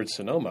write Sacred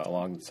Sonoma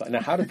along the side.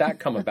 Now, how did that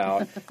come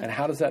about, and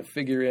how does that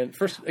figure in?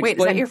 First, wait,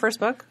 is that your first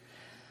book?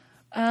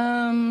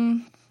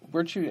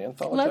 Weren't you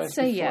anthologized? Let's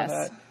say yes.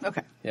 That?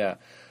 Okay. Yeah.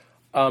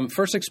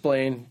 First,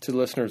 explain to the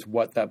listeners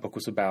what that book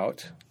was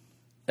about,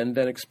 and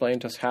then explain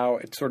to us how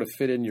it sort of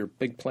fit in your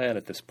big plan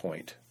at this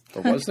point.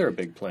 Or was there a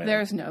big plan?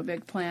 There's no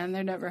big plan.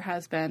 There never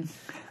has been.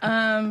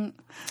 I'm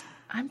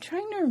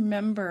trying to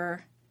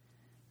remember.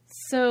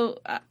 So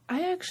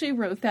I actually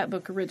wrote that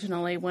book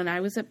originally when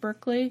I was at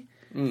Berkeley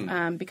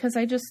because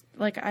I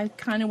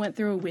kind of went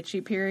through a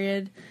witchy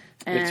period.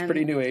 And, it's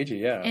pretty new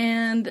agey, yeah.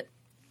 And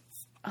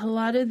a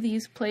lot of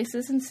these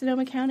places in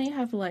Sonoma County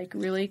have like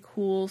really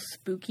cool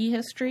spooky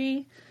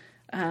history,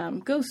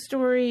 ghost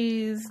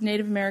stories,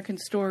 Native American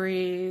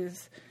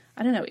stories.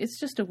 I don't know. It's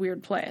just a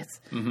weird place.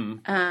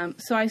 Mm-hmm.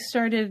 So I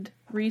started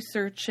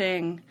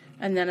researching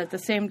and then at the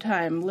same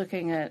time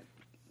looking at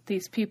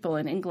these people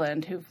in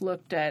England who've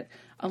looked at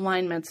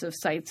alignments of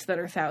sites that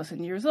are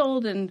 1,000 years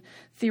old and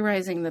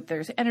theorizing that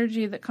there's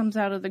energy that comes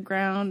out of the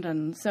ground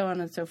and so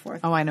on and so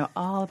forth. Oh, I know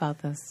all about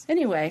this.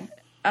 Anyway,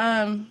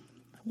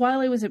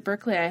 while I was at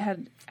Berkeley, I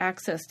had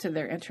access to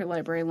their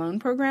interlibrary loan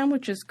program,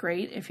 which is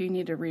great if you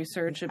need to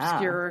research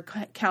obscure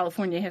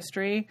California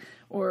history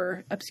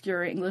or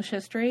obscure English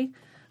history.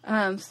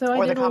 Or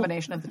the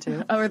combination of the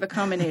two. Or the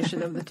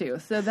combination of the two.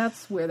 So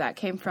that's where that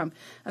came from.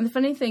 And the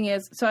funny thing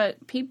is, I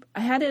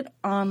had it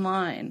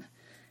online,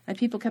 and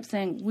people kept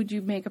saying, would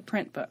you make a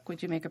print book?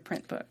 Would you make a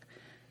print book?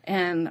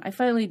 And I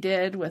finally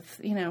did with,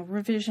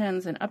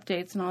 revisions and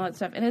updates and all that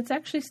stuff. And it's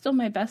actually still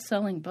my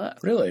best-selling book.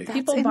 Really?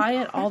 People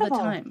buy it all the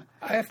time.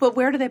 But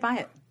where do they buy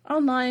it?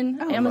 Online,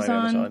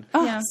 Amazon.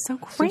 Oh, yeah. So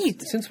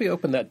great. Since we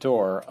opened that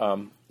door,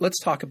 let's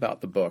talk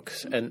about the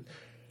books. And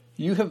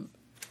you have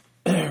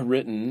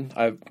written,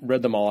 I've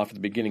read them all off at the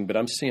beginning, but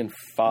I'm seeing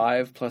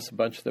 5 plus a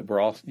bunch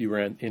that you were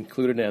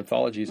included in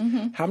anthologies.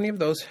 Mm-hmm. How many of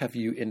those have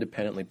you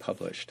independently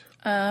published?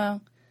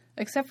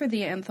 Except for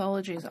the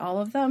anthologies, all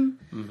of them.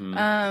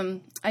 Mm-hmm.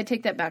 I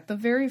take that back. The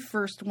very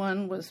first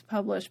one was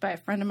published by a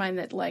friend of mine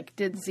that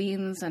did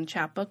zines and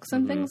chapbooks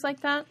and things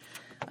like that.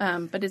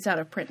 But it's out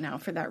of print now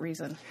for that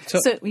reason. So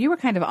you were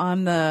kind of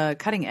on the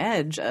cutting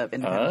edge of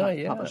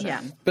independent publishing.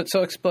 Yeah. But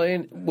so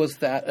explain, was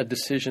that a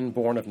decision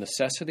born of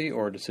necessity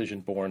or a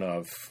decision born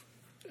of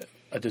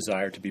a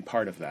desire to be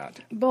part of that?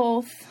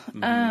 Both.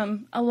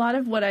 Mm-hmm. A lot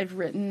of what I've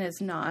written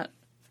is not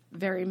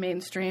very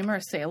mainstream or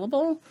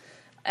saleable.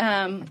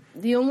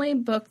 The only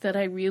book that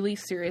I really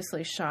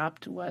seriously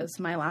shopped was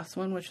my last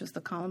one, which was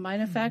The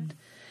Columbine Effect.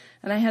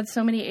 Mm-hmm. And I had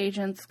so many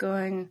agents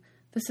going,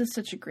 this is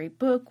such a great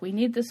book. We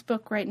need this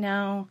book right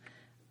now.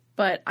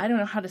 But I don't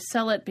know how to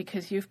sell it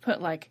because you've put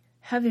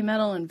heavy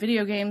metal and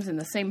video games in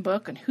the same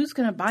book. And who's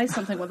going to buy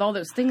something with all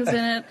those things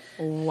in it?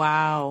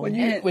 Wow.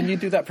 When you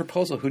do that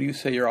proposal, who do you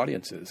say your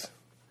audience is?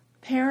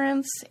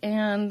 Parents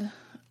and,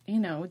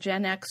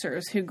 Gen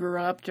Xers who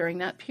grew up during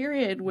that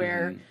period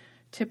where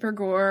Tipper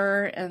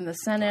Gore and the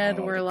Senate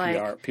were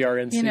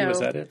PRNC, was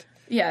that it?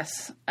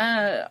 Yes.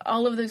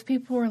 All of those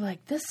people were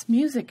like, this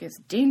music is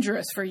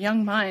dangerous for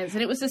young minds.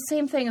 And it was the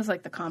same thing as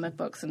the comic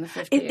books in the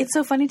 50s. It's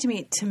so funny to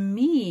me. To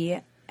me,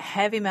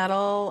 heavy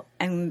metal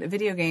and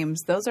video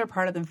games, those are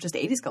part of the just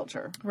 80s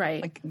culture.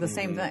 Right. The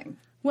same thing.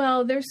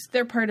 Well,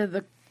 they're part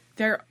of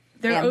they're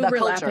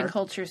overlapping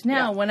cultures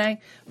now. Yeah.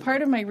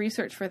 Part of my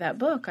research for that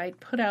book, I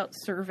put out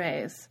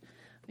surveys,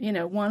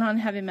 one on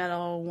heavy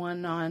metal,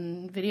 one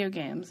on video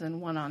games,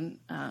 and one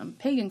on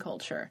pagan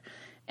culture.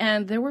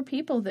 And there were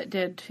people that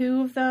did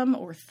 2 of them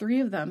or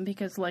 3 of them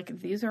because,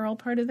 these are all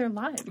part of their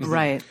lives.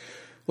 Right.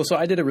 Well, so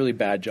I did a really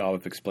bad job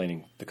of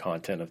explaining the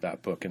content of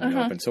that book in the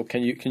open. So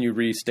can you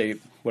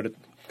restate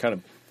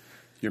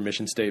your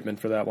mission statement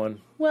for that one?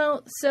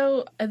 Well,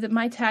 so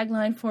my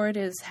tagline for it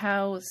is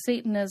how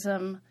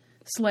Satanism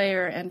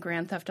Slayer and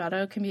Grand Theft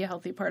Auto can be a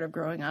healthy part of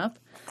growing up.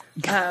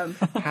 How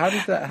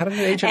did an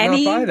agent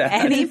not buy that?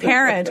 Any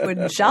parent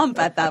would jump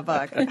at that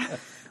book.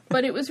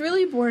 But it was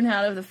really born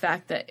out of the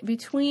fact that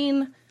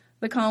between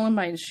the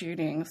Columbine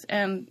shootings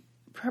and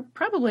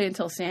probably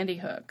until Sandy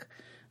Hook,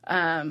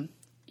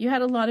 you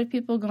had a lot of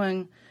people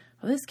going,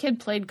 well, this kid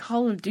played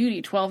Call of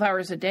Duty 12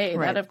 hours a day.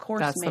 Right. That, of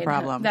course, that's the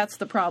problem. That's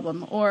the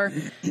problem. Or,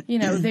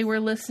 they were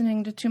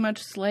listening to too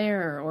much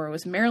Slayer, or it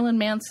was Marilyn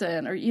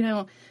Manson,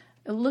 or,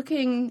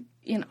 looking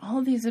in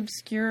all these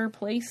obscure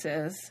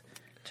places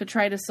to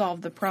try to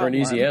solve the problem. For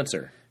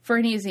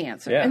an easy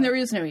answer. Yeah. And there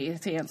is no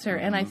easy answer.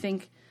 Mm-hmm. And I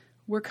think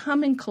we're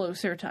coming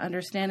closer to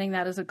understanding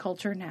that as a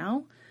culture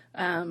now.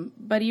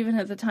 But even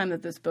at the time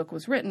that this book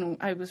was written,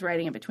 I was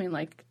writing it between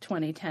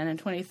 2010 and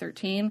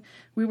 2013.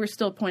 We were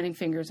still pointing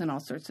fingers in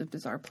all sorts of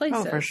bizarre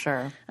places. Oh, for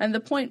sure. And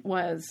the point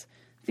was,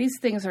 these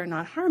things are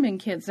not harming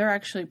kids. They're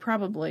actually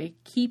probably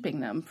keeping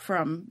them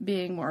from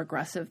being more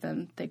aggressive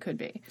than they could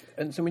be.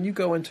 And so when you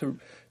go into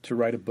to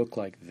write a book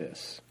like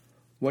this,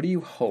 what do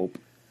you hope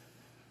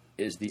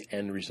is the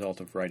end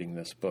result of writing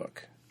this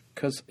book?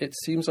 Because it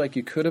seems like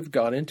you could have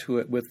gone into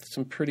it with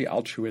some pretty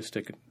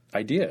altruistic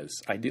ideas,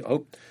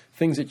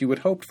 things that you would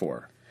hope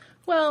for.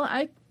 Well,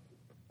 I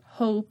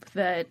hope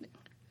that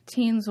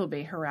teens will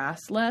be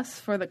harassed less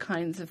for the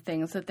kinds of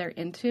things that they're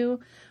into.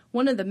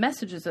 One of the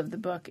messages of the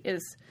book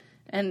is,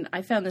 and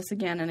I found this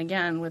again and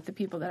again with the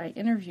people that I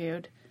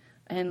interviewed,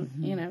 and,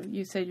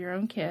 you said your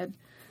own kid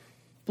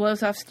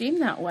blows off steam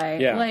that way.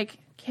 Yeah.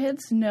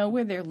 Kids know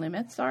where their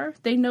limits are.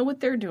 They know what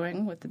they're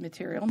doing with the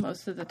material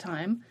most of the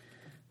time.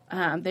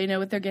 They know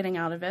what they're getting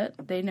out of it.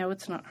 They know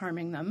it's not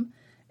harming them.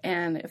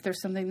 And if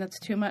there's something that's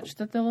too much,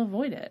 that they'll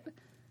avoid it.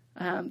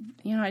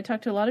 I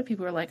talked to a lot of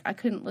people who are like, I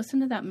couldn't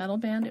listen to that metal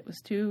band. It was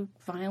too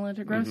violent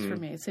or gross for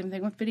me. Same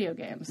thing with video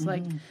games.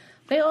 Mm-hmm.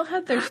 They all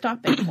had their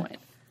stopping point.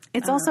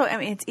 It's also,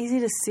 it's easy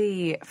to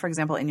see, for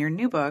example, in your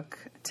new book,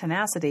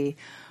 Tenacity,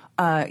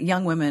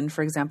 young women,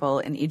 for example,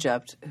 in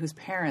Egypt, whose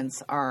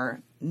parents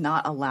are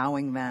not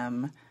allowing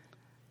them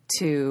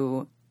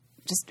to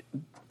just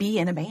be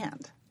in a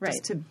band. Right.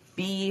 Just to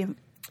be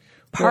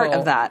part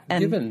of that.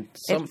 And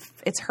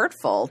it's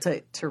hurtful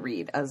to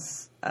read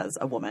as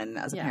a woman,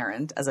 as a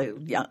parent, as a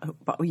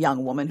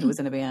young woman who was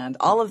in a band,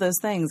 all of those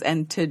things,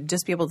 and to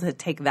just be able to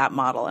take that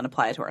model and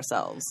apply it to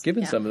ourselves.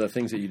 Given some of the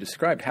things that you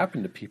described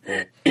happened to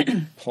people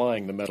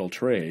plying the metal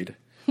trade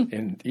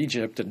in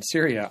Egypt and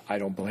Syria, I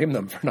don't blame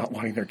them for not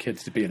wanting their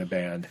kids to be in a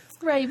band.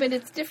 Right, but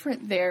it's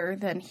different there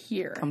than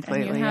here.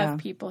 Completely, and you have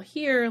people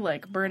here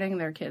burning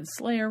their kids'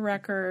 Slayer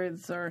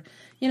records, or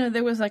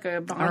there was a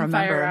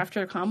bonfire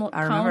after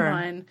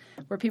Columbine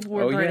where people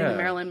were burning the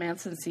Marilyn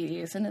Manson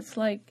CDs, and it's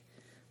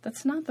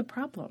that's not the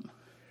problem.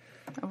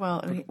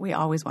 Well, we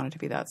always wanted to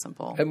be that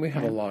simple. And we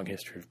have a long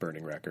history of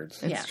burning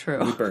records. It's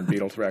true. We burn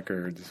Beatles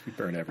records. We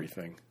burn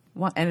everything.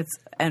 Well,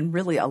 and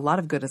really a lot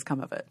of good has come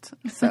of it.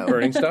 So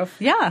burning stuff?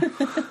 Yeah.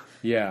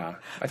 Yeah.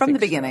 From the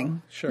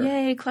beginning. So. Sure.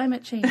 Yay,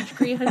 climate change,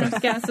 greenhouse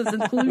gases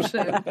and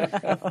pollution.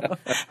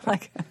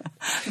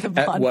 The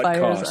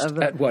bonfires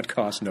At what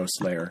cost, no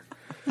Slayer?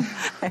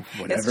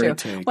 Whatever it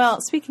takes. Well,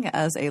 speaking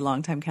as a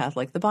longtime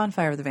Catholic, the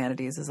Bonfire of the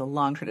Vanities is a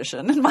long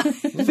tradition in my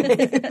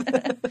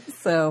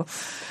faith. So,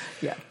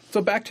 yeah.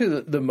 So back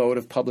to the mode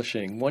of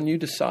publishing. When you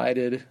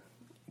decided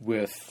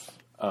with...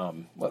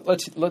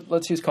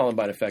 let's use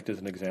Columbine Effect as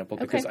an example,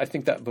 because I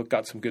think that book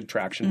got some good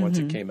traction once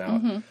it came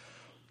out. Mm-hmm.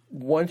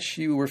 Once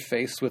you were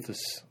faced with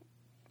this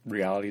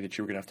reality that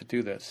you were going to have to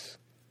do this,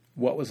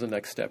 what was the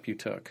next step you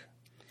took?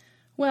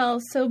 Well,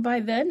 so by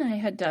then I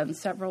had done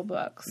several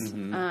books.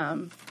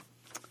 Mm-hmm.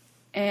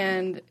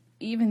 And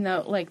even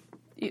though,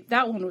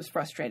 that one was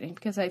frustrating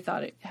because I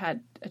thought it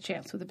had a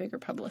chance with a bigger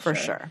publisher. For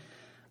sure.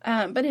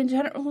 But in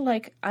general,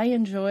 I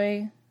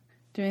enjoy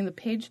doing the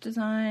page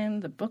design,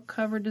 the book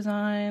cover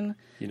design.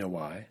 You know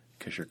why?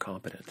 Because you're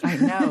competent. I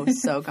know,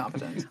 so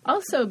competent.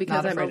 Also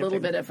because I'm a little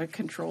bit of a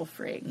control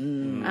freak.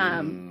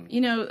 I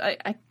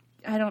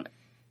don't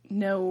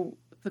know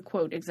the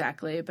quote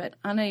exactly, but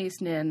Anais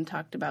Nin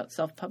talked about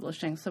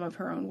self-publishing some of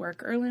her own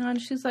work early on.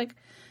 She's like,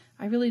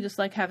 I really just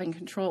like having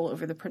control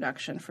over the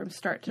production from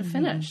start to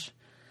finish.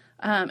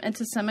 And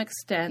to some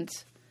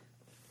extent,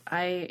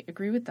 I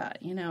agree with that.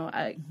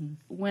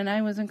 When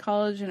I was in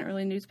college and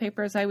early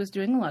newspapers, I was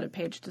doing a lot of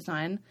page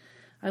design.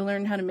 I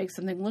learned how to make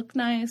something look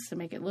nice, to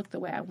make it look the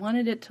way I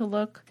wanted it to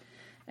look.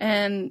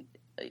 And,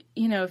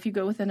 if you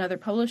go with another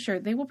publisher,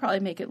 they will probably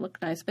make it look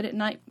nice, but it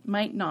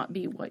might not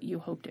be what you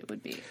hoped it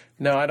would be.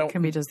 No, I don't. It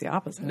can be just the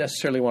opposite.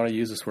 Necessarily want to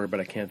use this word, but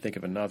I can't think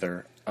of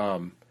another.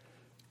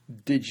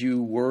 Did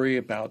you worry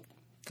about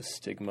the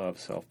stigma of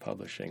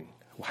self-publishing?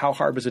 How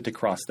hard was it to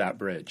cross that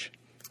bridge?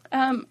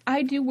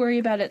 I do worry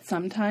about it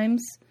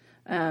sometimes.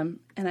 And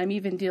I'm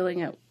even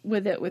dealing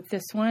with it with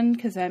this one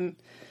because I'm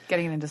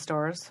getting it into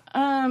stores.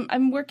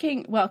 I'm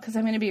working because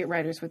I'm going to be at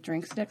Writers with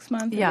Drinks next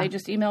month. Yeah. And they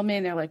just emailed me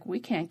and they're like, "We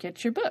can't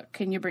get your book.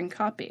 Can you bring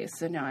copies?"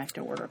 So now I have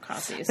to order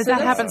copies. But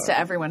that happens to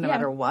everyone, no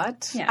matter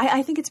what. Yeah.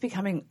 I think it's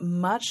becoming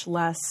much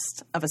less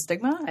of a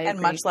stigma and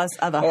agree. much less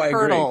of a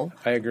hurdle.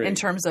 I agree. In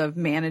terms of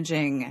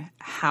managing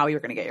how you're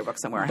going to get your book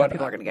somewhere, how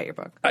people are going to get your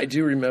book. I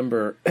do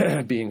remember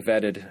being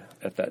vetted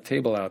at that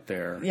table out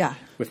there. Yeah.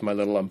 With my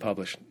little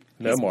unpublished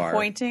memoir.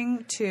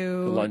 Pointing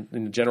to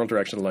in the general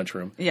direction of the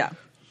lunchroom. Yeah.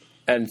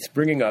 And it's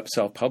bringing up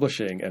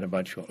self-publishing, and a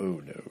bunch of,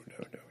 no,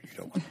 you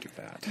don't want to do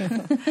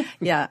that.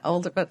 Yeah,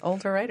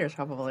 older writers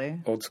probably.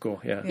 Old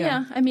school, yeah.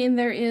 Yeah, I mean,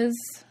 there is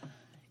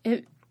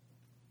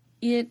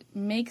it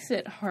makes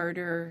it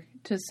harder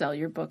to sell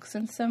your books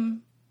in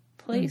some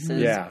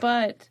places,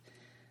 but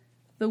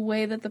the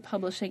way that the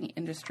publishing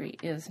industry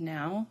is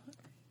now,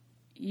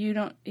 you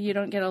don't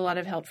get a lot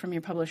of help from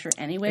your publisher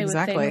anyway with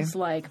things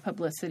like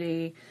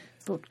publicity,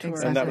 book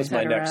tours, and that was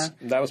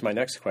my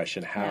next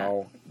question.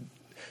 How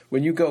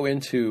when you go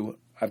into,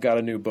 I've got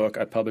a new book,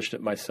 I published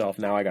it myself,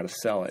 now I got to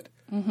sell it.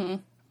 Mm-hmm.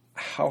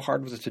 How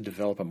hard was it to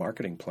develop a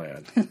marketing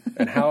plan?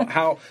 And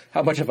how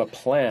much of a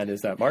plan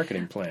is that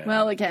marketing plan?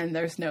 Well, again,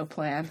 there's no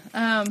plan.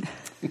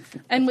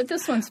 And with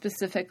this one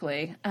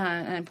specifically,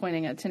 and I'm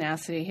pointing at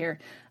Tenacity here,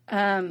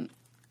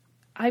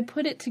 I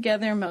put it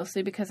together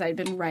mostly because I'd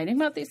been writing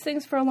about these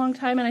things for a long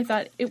time, and I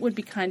thought it would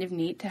be kind of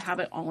neat to have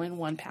it all in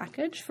one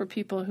package for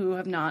people who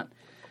have not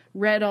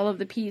read all of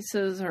the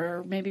pieces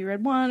or maybe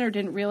read one or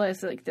didn't realize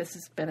that this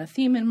has been a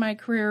theme in my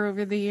career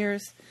over the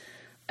years.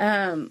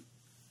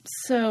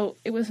 So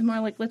it was more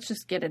like, let's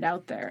just get it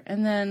out there.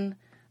 And then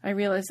I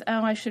realized,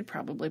 I should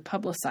probably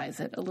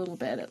publicize it a little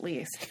bit at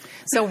least.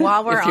 So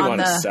while we're on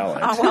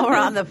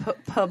the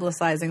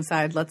publicizing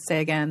side, let's say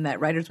again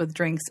that Writers with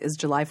Drinks is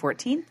July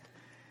 14th.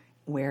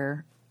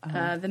 Where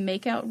the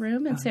Makeout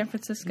Room in San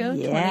Francisco,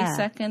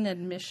 22nd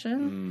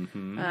admission.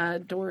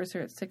 Mm-hmm. Doors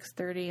are at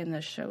 6:30 and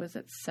the show is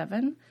at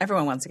 7.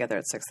 Everyone wants to get there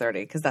at 6:30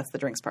 because that's the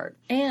drinks part.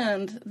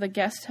 And the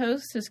guest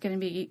host is going to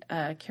be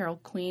Carol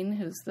Queen,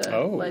 who's the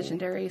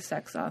legendary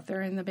sex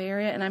author in the Bay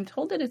Area. And I'm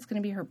told that it's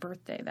going to be her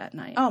birthday that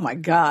night. Oh, my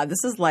God.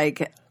 This is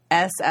like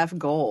SF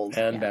gold.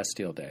 And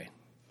Bastille Day.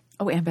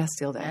 Oh, and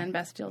Bastille Day. And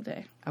Bastille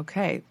Day.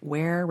 Okay.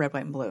 Wear red,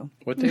 white, and blue.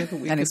 What day of the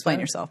week? And explain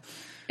yourself.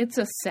 It's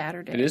a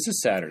Saturday. It is a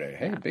Saturday.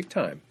 Hey, big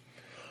time.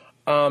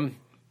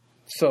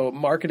 So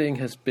marketing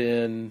has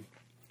been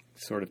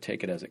sort of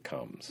take it as it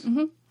comes.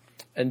 Mm-hmm.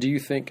 And do you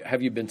think,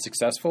 have you been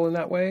successful in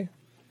that way?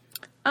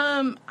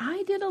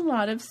 I did a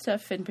lot of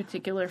stuff in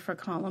particular for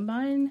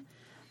Columbine.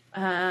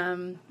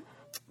 Podcasts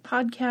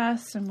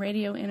and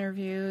radio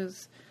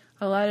interviews.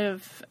 A lot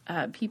of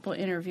people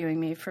interviewing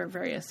me for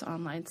various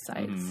online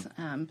sites.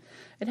 Mm-hmm.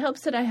 It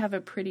helps that I have a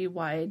pretty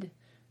wide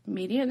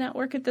media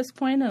network at this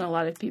point, and a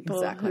lot of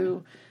people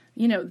who,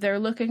 they're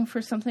looking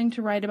for something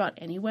to write about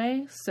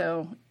anyway.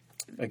 So,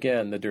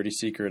 again, the dirty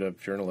secret of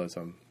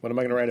journalism. What am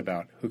I going to write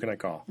about? Who can I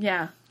call?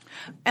 Yeah.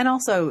 And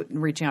also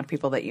reaching out to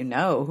people that you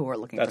know who are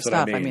looking for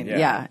stuff. What I mean.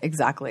 Yeah,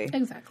 exactly.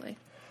 Exactly.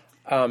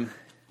 You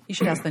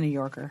should ask the New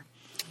Yorker.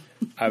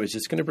 I was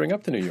just going to bring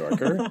up the New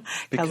Yorker.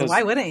 Because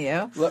why wouldn't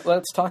you?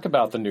 Let's talk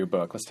about the new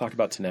book. Let's talk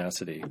about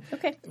Tenacity.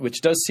 Okay. Which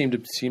does seem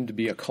to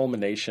be a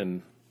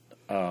culmination,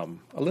 a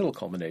little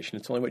culmination.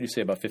 It's only what you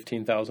say, about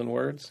 15,000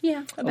 words?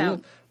 Yeah, about.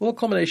 A little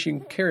culmination you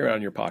can carry around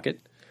in your pocket.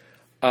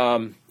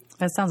 That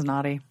sounds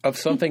naughty. Of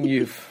something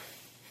you've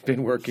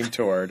been working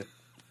toward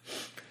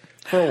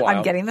for a while.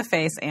 I'm getting the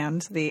face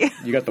and the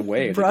You got the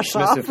wave, the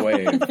dismissive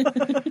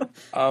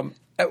wave.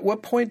 At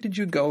what point did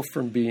you go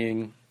from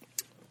being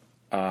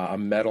a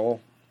metal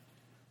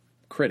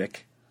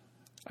critic,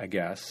 I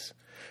guess,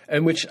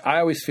 and which I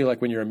always feel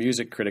like when you're a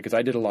music critic, because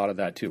I did a lot of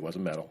that too,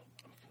 wasn't metal,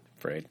 I'm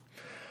afraid.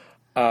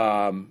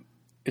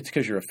 It's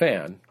because you're a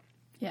fan.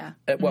 Yeah.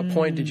 At what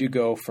point did you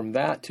go from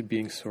that to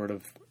being sort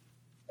of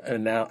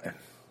an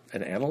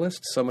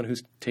analyst, someone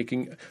who's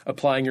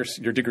applying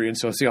your degree in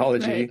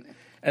sociology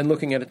and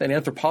looking at it, an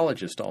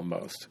anthropologist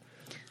almost?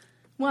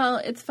 Well,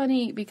 it's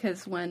funny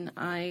because when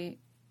I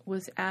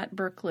was at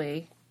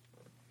Berkeley,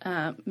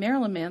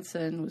 Marilyn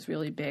Manson was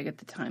really big at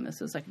the time.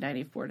 This was like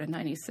 94 to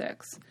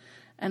 96.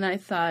 And I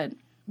thought,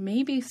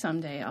 maybe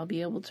someday I'll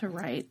be able to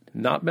write.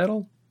 Not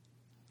metal?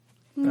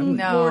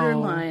 No.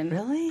 Borderline.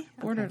 Really?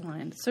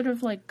 Borderline. Okay. Sort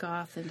of like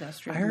goth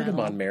industrial I heard metal. him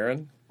on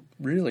Marin.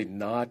 Really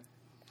not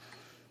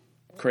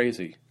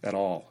crazy at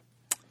all.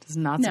 Does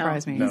not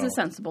surprise me. He's a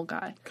sensible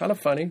guy. Kind of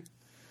funny.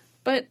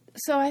 But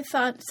so I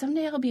thought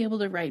someday I'll be able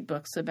to write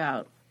books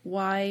about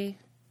why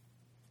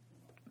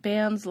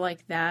bands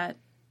like that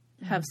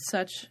have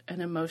such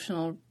an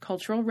emotional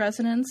cultural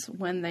resonance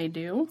when they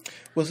do.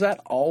 Was that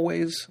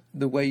always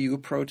the way you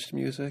approached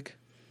music?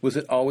 Was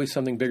it always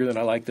something bigger than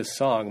I like this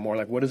song? More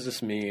like, what does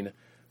this mean?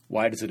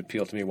 Why does it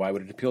appeal to me? Why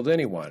would it appeal to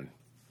anyone?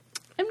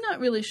 I'm not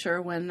really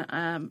sure when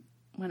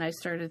I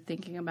started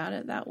thinking about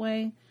it that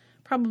way.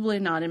 Probably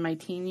not in my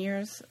teen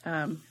years,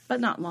 but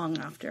not long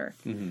after.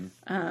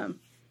 Mm-hmm.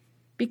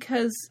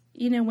 Because,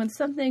 when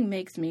something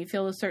makes me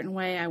feel a certain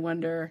way, I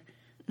wonder,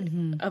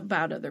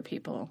 about other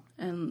people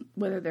and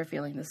whether they're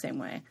feeling the same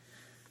way.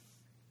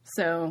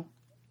 So,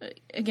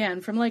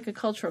 again, from like a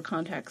cultural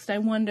context, I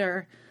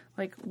wonder,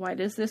 like, why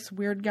does this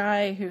weird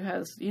guy who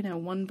has,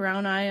 one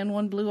brown eye and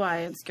one blue eye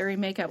and scary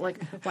makeup,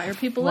 like, why are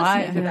people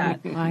listening to that?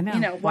 I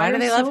know. Why do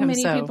they love so him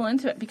many so? people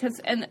into it? Because,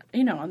 and,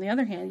 on the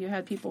other hand, you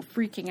had people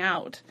freaking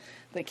out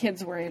that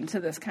kids were into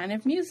this kind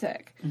of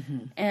music.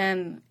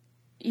 And,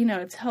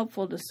 it's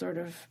helpful to sort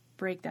of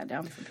break that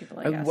down for people,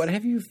 I guess. What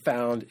have you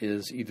found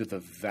is either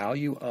the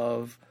value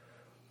of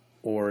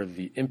or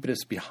the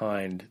impetus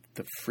behind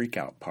the freak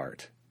out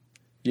part?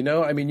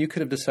 You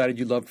could have decided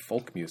you loved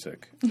folk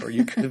music, or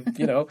you could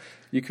have,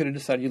 you could have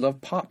decided you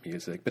loved pop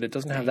music, but it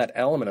doesn't have that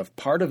element of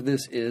part of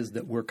this is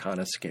that we're kind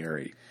of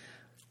scary.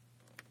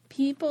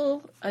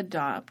 People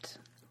adopt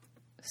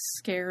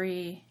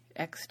scary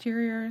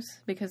exteriors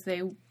because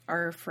they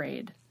are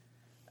afraid.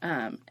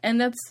 And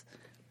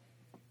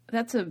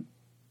that's a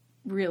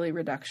really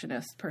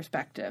reductionist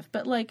perspective.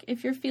 But, like,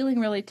 if you're feeling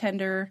really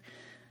tender,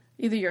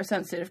 either you're a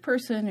sensitive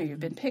person or you've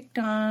been picked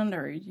on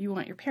or you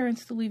want your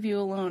parents to leave you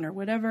alone or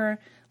whatever,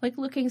 like,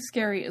 looking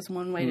scary is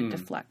one way to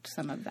deflect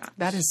some of that.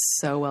 That is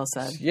so well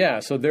said. Yeah,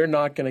 so they're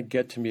not going to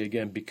get to me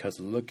again because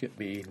look at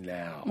me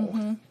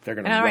now. They're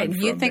going to run from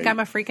me. You think I'm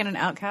a freak and an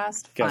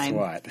outcast? Guess Fine.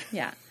 what?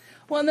 Yeah.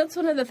 Well, and that's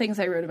one of the things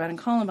I wrote about in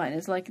Columbine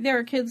is, like, there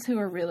are kids who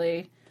are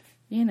really,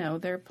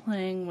 they're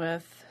playing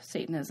with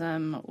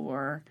Satanism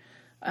or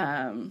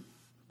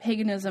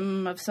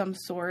paganism of some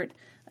sort.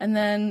 And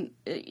then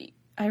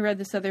I read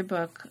this other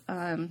book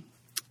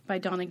by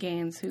Donna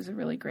Gaines, who's a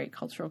really great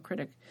cultural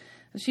critic.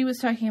 She was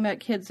talking about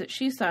kids that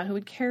she saw who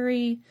would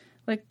carry,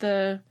 like,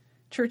 the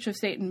Church of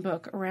Satan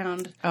book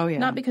around. Oh, yeah.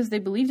 Not because they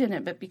believed in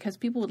it, but because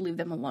people would leave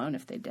them alone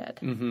if they did.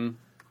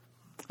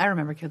 I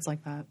remember kids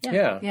like that.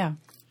 Yeah.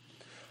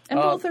 And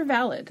both are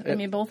valid.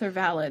 Both are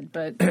valid,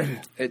 but...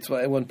 It's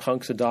when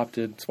punks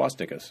adopted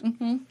swastikas.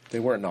 They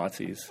weren't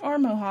Nazis. Or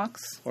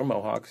Mohawks.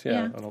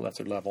 Yeah, on a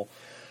lesser level.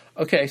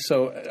 Okay,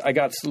 so I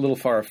got a little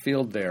far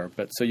afield there,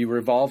 but so you were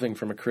evolving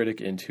from a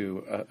critic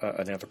into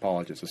an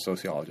anthropologist, a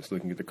sociologist,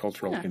 looking at the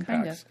cultural impacts.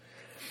 Kind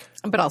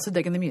of. But also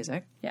digging the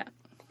music. Yeah.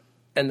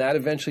 And that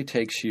eventually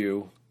takes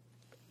you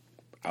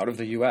out of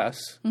the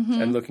U.S.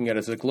 And looking at it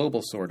as a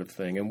global sort of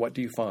thing. And what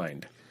do you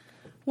find?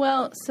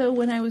 Well, so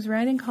when I was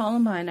writing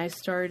Columbine, I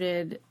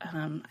started,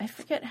 I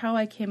forget how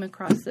I came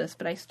across this,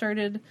 but I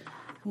started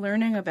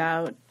learning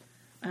about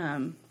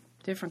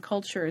different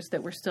cultures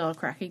that were still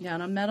cracking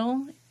down on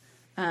metal,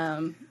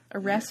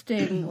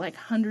 arresting like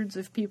hundreds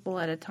of people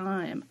at a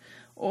time,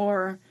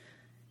 or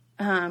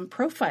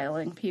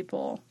profiling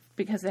people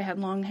because they had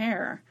long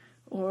hair,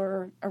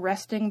 or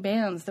arresting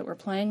bands that were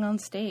playing on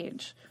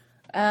stage.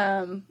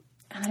 And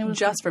I was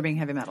just for being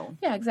heavy metal.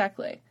 Yeah,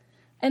 exactly.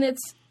 And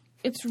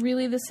it's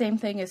really the same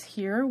thing as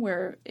here,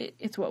 where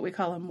it's what we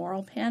call a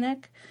moral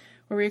panic,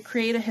 where we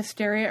create a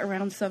hysteria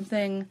around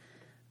something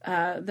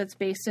that's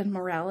based in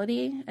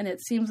morality, and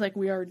it seems like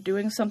we are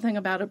doing something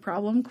about a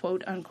problem,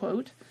 quote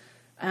unquote.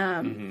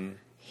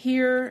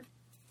 Here,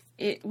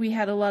 we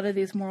had a lot of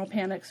these moral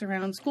panics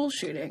around school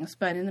shootings,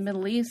 but in the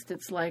Middle East,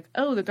 it's like,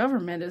 oh, the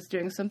government is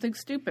doing something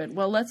stupid.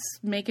 Well, let's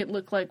make it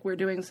look like we're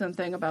doing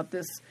something about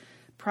this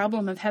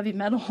problem of heavy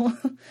metal.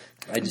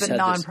 The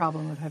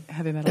non-problem of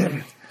heavy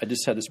metal. I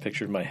just had this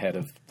picture in my head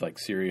of, like,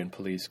 Syrian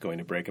police going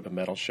to break up a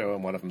metal show,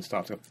 and one of them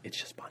stops and goes, it's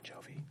just Bon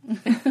Jovi.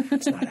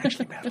 It's not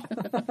actually metal.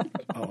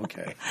 Oh,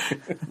 okay.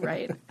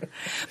 Right.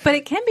 But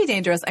it can be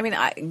dangerous. I mean,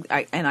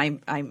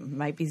 I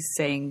might be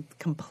saying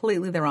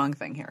completely the wrong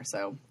thing here,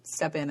 so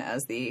step in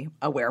as the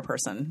aware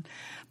person.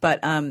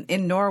 But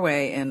in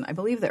Norway, in I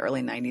believe the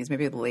early 90s,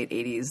 maybe the late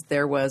 80s,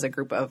 there was a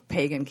group of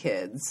pagan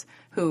kids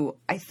who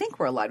I think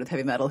were allied with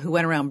heavy metal who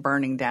went around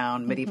burning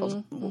down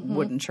medieval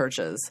wooden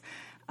churches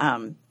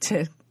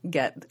to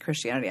get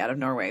Christianity out of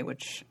Norway,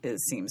 which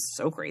seems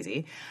so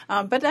crazy.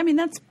 But, I mean,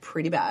 that's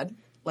pretty bad.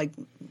 Like,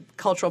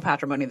 cultural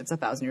patrimony that's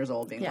 1,000 years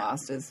old being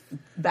lost is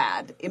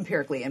bad,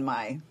 empirically, in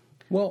my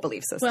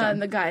belief system. Well,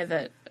 and the guy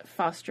that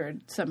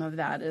fostered some of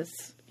that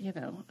is,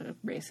 a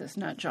racist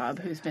nut job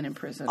who's been in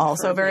prison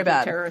also for very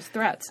bad terrorist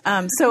threats.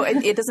 So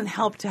it doesn't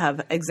help to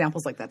have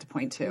examples like that to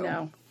point to.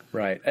 No.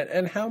 Right.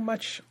 And how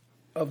much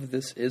of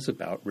this is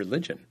about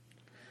religion?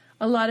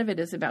 A lot of it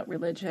is about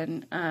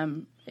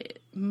religion.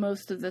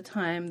 Most of the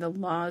time, the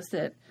laws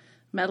that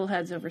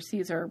metalheads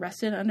overseas are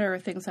arrested under are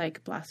things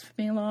like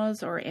blasphemy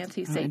laws or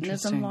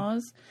anti-Satanism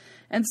laws.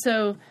 And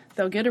so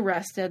they'll get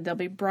arrested, they'll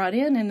be brought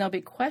in, and they'll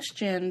be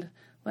questioned,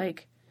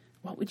 like,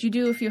 what would you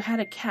do if you had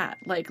a cat?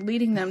 Like,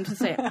 leading them to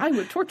say, I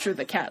would torture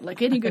the cat,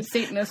 like any good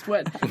Satanist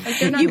would. Like,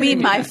 they're not you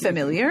mean my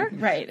familiar?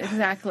 Right,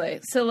 exactly.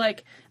 So,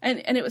 like, and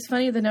it was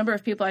funny, the number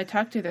of people I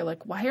talked to, they're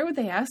like, why are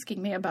they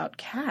asking me about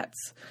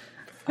cats?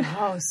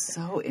 Oh,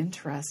 so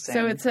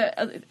interesting. So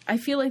I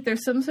feel like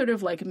there's some sort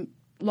of, like,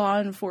 law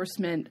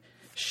enforcement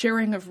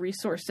sharing of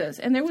resources.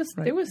 And there was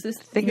this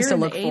things here to in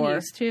look the for.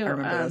 80s, too. I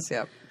remember this,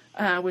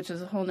 yep. Which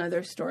is a whole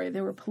other story.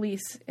 There were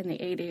police in the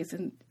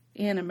 80s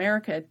in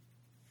America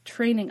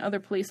training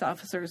other police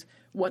officers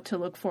what to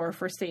look for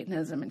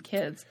Satanism in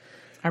kids.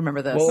 I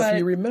remember this. Well, if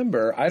you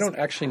remember, I don't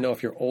actually know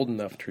if you're old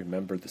enough to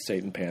remember the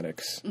Satan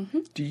Panics. Mm-hmm.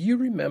 Do you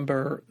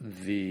remember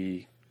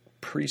the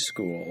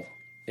preschool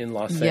in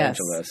Los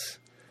Angeles?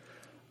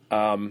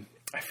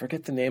 I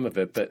forget the name of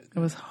it, but it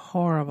was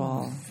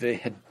horrible. They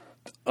had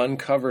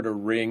uncovered a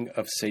ring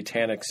of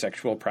satanic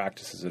sexual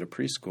practices at a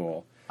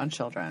preschool. On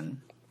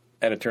children.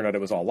 And it turned out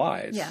it was all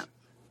lies. Yeah.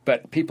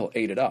 But people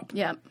ate it up.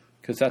 Yeah.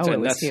 Because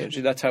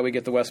that's how we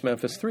get the West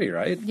Memphis 3,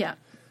 right? Yeah.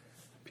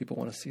 People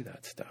want to see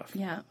that stuff.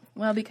 Yeah.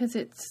 Well, because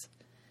it's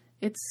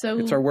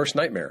our worst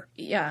nightmare.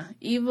 Yeah.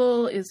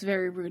 Evil is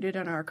very rooted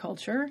in our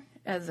culture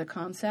as a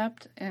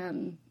concept,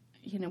 and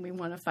we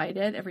want to fight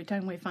it every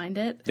time we find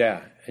it.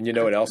 Yeah. And you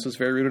know what else is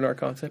very rooted in our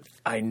concept?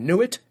 I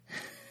knew it.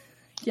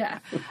 Yeah.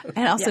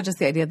 And also just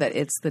the idea that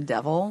it's the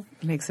devil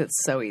makes it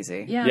so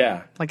easy. Yeah.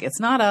 Yeah. Like, it's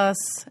not us.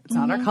 It's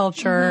not our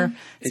culture.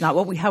 It's not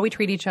how we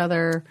treat each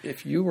other.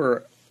 If you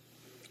were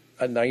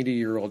a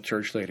 90-year-old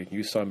church lady and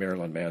you saw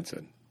Marilyn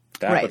Manson,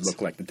 that would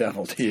look like the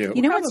devil to you.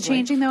 You know what's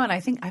changing, though? And I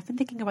think I've been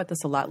thinking about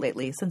this a lot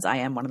lately, since I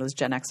am one of those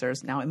Gen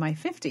Xers now in my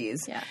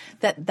 50s,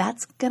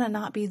 that's going to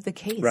not be the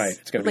case. Right.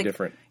 It's going to be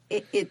different.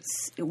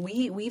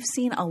 We've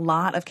seen a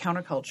lot of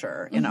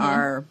counterculture in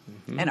our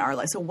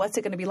life. So what's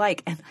it going to be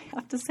like? And I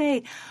have to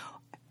say,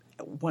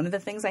 one of the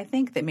things I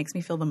think that makes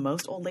me feel the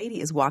most old lady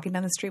is walking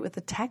down the street with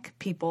the tech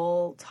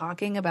people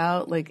talking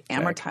about like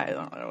amortize.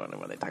 I don't know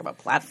what they talk about,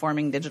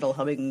 platforming, digital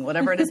hubbing,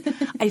 whatever it is.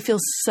 I feel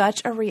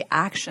such a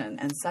reaction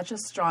and such a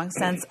strong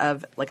sense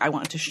of like I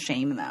want to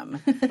shame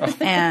them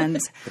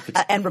and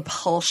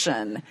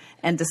repulsion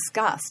and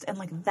disgust, and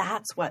like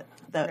that's what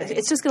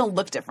it's just going to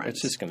look different.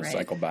 It's just going to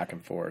cycle back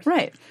and forth,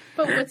 right?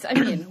 But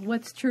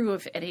what's true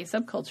of any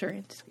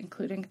subculture,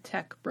 including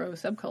tech bro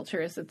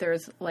subculture, is that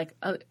there's like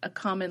a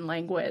common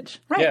language.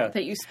 Right.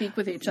 That you speak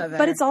with each other.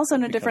 But it's also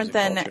no different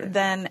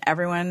than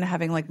everyone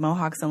having like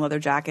mohawks and leather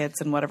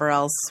jackets and whatever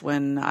else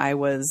when I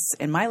was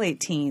in my late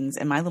teens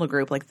in my little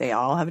group. Like they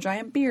all have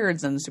giant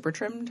beards and super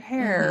trimmed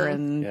hair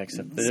and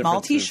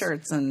small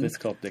T-shirts. And it's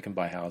called they can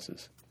buy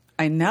houses.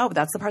 I know, but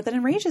that's the part that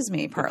enrages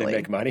me partly. They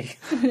make money.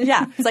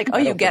 Yeah. It's like,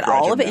 you get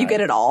all of it? You get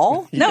it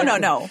all?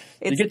 No.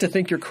 You get to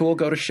think you're cool,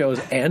 go to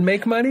shows, and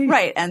make money?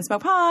 Right. And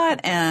smoke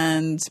pot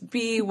and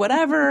be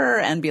whatever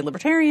and be a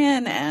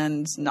libertarian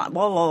and not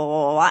blah, blah, blah,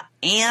 blah, blah,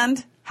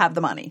 and have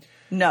the money.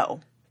 No.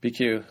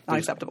 BQ. Not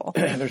acceptable.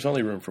 There's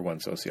only room for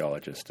one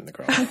sociologist in the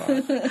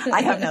GrottoPod.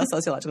 I have no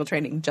sociological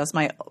training, just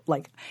my,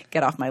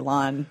 get off my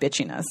lawn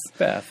bitchiness.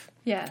 Beth.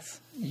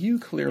 Yes. You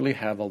clearly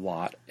have a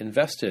lot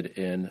invested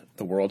in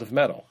the world of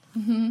metal.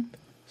 Mm-hmm.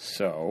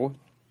 So,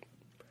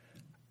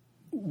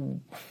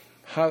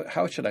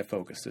 how should I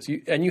focus this?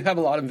 You have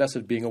a lot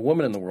invested being a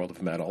woman in the world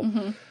of metal.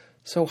 Mm-hmm.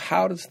 So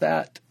how do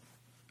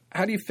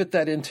you fit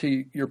that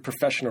into your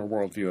professional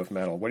worldview of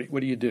metal? What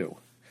do you do?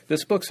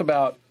 This book's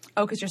about...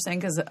 Oh, because you're saying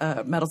because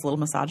metal's a little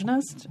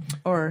misogynist?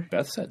 Or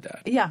Beth said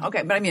that. Yeah,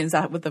 okay. But I mean, is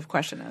that what the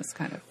question is,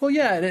 kind of? Well,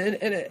 yeah.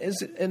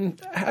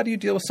 And how do you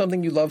deal with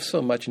something you love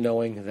so much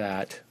knowing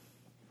that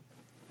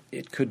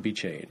it could be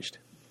changed?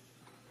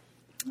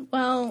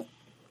 Well...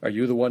 Are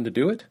you the one to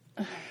do it?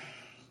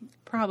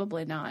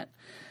 Probably not.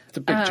 It's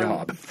a big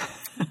job.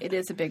 It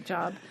is a big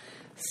job.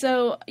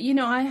 So,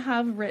 I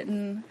have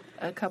written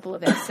a couple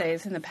of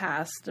essays in the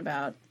past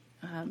about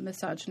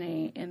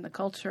misogyny in the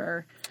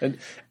culture. And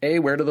A,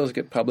 where do those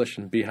get published?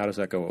 And B, how does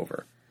that go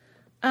over?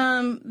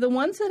 The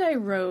ones that I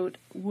wrote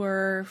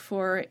were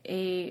for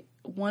a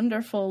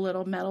wonderful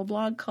little metal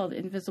blog called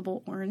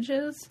Invisible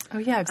Oranges. Oh,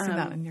 yeah, I've seen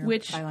that in your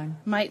which byline.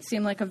 Might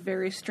seem like a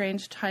very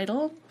strange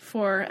title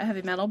for a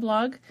heavy metal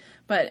blog,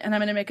 and I'm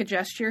going to make a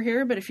gesture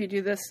here, but if you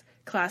do this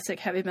classic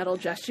heavy metal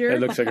gesture... It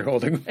looks like you're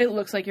holding... It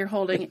looks like you're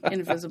holding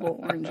invisible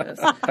oranges.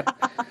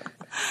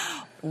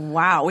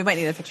 Wow, we might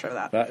need a picture of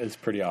that. That is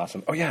pretty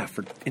awesome. Oh, yeah,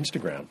 for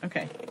Instagram.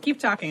 Okay, keep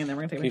talking and then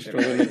we're going to take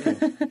a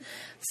picture.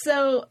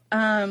 So,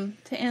 to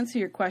answer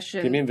your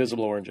question... Give me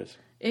invisible oranges.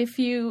 If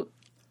you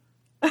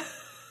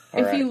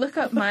look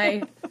up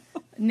my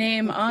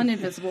name on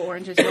Invisible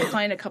Oranges, you'll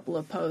find a couple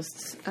of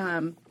posts.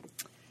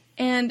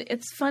 And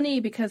it's funny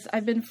because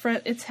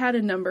it's had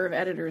a number of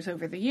editors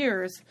over the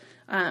years.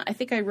 I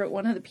think I wrote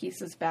one of the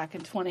pieces back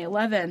in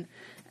 2011.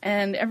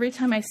 And every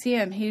time I see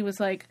him, he was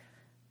like,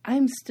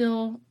 I'm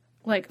still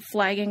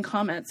flagging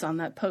comments on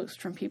that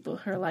post from people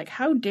who are like,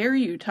 how dare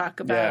you talk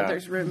about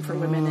there's room for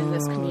women in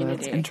this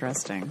community. That's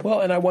interesting.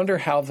 Well, and I wonder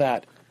how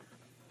that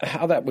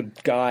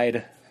would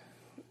guide,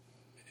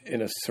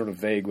 in a sort of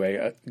vague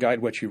way,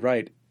 guide what you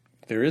write.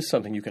 There is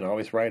something you can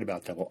always write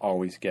about that will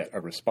always get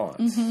a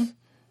response. Mm-hmm.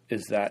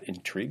 Is that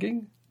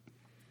intriguing?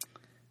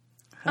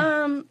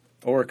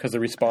 Or because the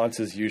response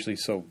is usually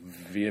so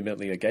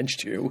vehemently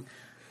against you?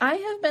 I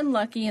have been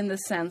lucky in the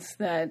sense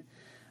that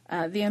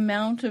the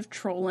amount of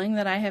trolling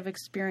that I have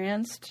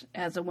experienced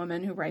as a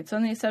woman who writes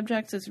on these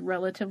subjects is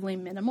relatively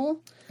minimal.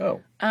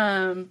 Oh.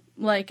 I'm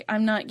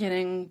not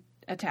getting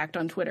attacked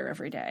on Twitter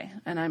every day,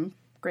 and I'm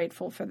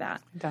grateful for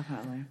that.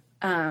 Definitely.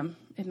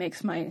 It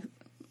makes my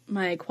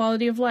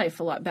quality of life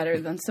a lot better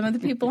than some of the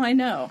people I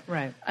know.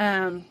 Right.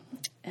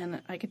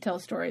 And I could tell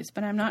stories,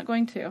 but I'm not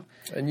going to.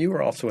 And you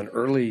were also an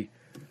early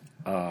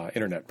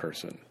internet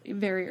person.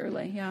 Very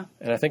early, yeah.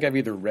 And I think I've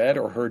either read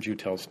or heard you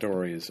tell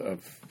stories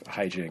of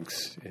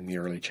hijinks in the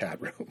early chat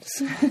rooms.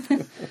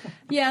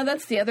 Yeah,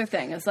 that's the other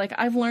thing. Is like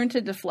I've learned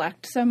to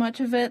deflect so much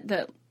of it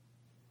that,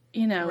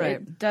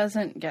 it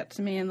doesn't get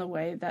to me in the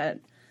way that,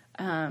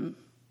 and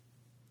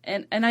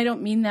I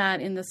don't mean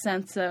that in the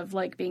sense of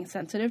like being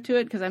sensitive to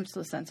it, because I'm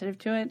still sensitive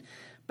to it.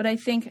 But I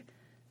think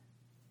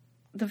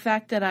the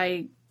fact that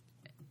I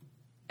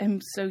am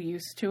so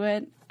used to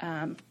it,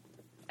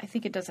 I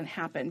think it doesn't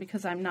happen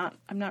because I'm not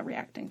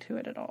reacting to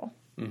it at all.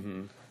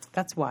 Mm-hmm.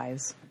 That's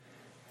wise.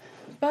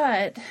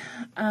 But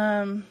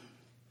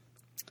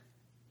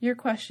your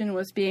question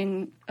was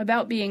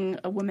about being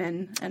a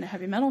woman and a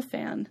heavy metal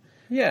fan.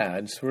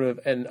 Yeah,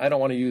 and I don't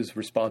want to use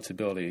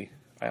responsibility.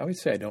 I always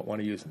say I don't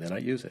want to use it, and then I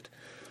use it.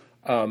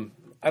 I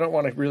don't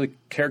want to really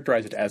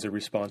characterize it as a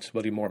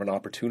responsibility, more of an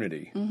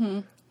opportunity. Mm-hmm.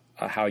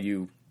 How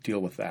you deal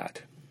with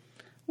that?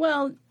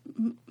 Well,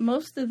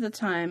 most of the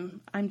time,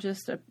 I'm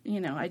just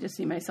I just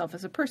see myself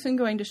as a person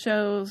going to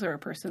shows or a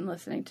person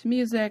listening to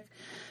music.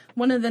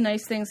 One of the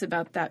nice things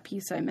about that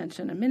piece I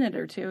mentioned a minute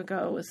or two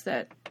ago was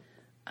that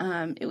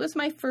it was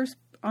my first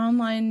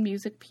online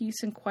music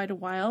piece in quite a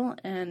while,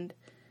 and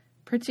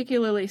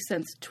particularly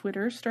since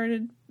Twitter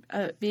started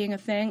being a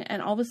thing,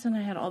 and all of a sudden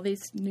I had all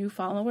these new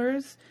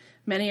followers,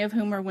 many of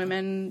whom are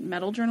women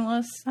metal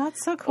journalists.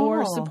 That's so cool.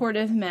 Or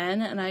supportive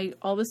men, and I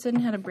all of a sudden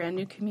had a brand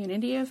new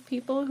community of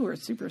people who are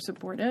super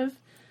supportive.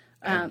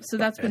 So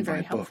that's been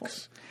very helpful.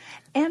 Books.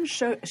 And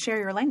share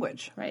your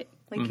language. Right.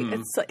 Like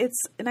it's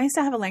nice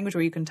to have a language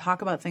where you can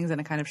talk about things in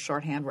a kind of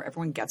shorthand where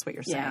everyone gets what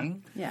you're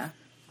saying. Yeah.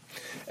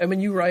 And when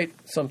you write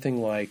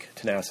something like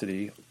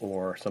Tenacity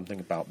or something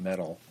about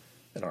metal,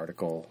 an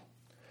article,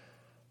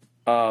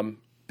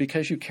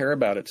 because you care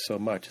about it so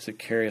much, does it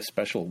carry a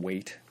special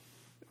weight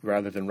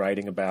rather than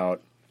writing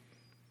about?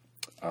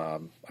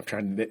 I'm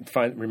trying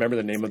to remember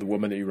the name of the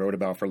woman that you wrote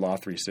about for Law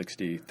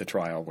 360, the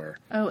trial where.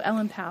 Oh,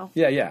 Ellen Powell.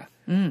 Yeah.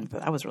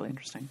 That was really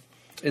interesting.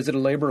 Is it a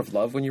labor of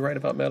love when you write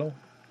about metal?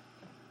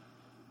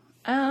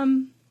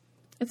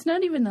 It's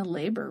not even a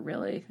labor,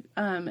 really.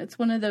 It's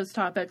one of those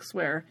topics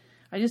where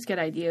I just get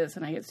ideas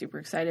and I get super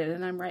excited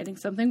and I'm writing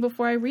something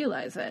before I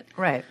realize it.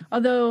 Right.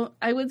 Although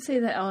I would say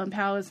that Ellen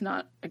Powell is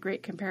not a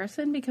great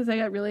comparison because I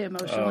got really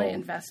emotionally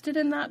invested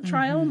in that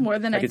trial more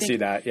than I could think see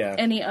that, yeah.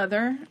 any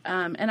other.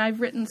 And I've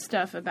written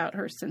stuff about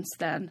her since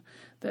then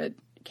that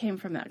came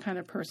from that kind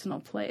of personal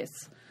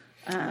place.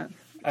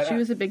 She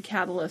was a big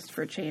catalyst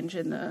for change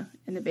in the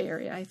Bay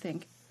Area, I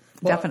think.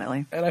 Well,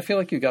 definitely. And I feel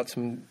like you got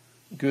some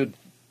good.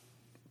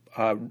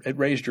 It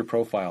raised your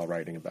profile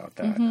writing about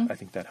that. I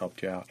think that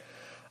helped you out.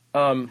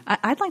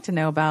 I'd like to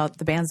know about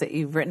the bands that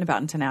you've written about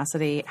in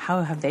Tenacity.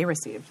 How have they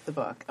received the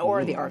book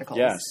or the articles?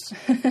 Yes.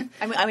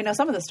 I know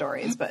some of the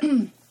stories, but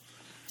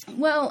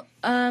well,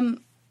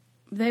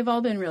 they've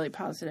all been really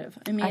positive.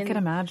 I mean, I can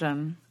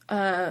imagine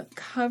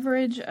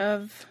coverage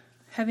of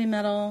heavy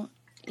metal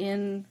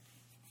in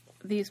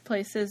these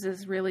places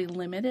is really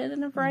limited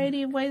in a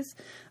variety of ways.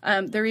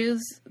 There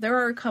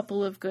are a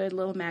couple of good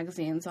little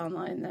magazines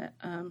online that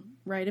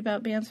write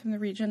about bands from the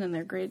region, and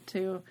they're great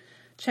to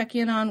check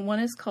in on. One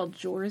is called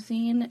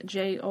Jorzine,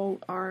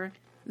 Jorzine,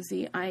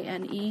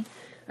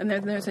 and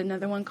then there's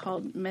another one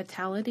called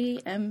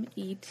Metality,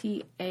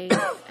 Metality,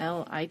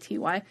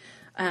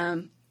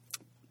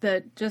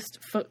 that just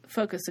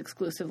focus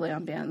exclusively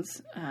on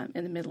bands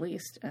in the Middle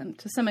East and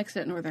to some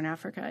extent Northern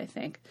Africa, I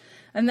think.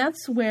 And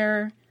that's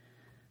where,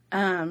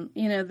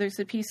 there's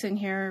a piece in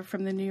here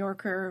from the New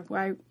Yorker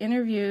where I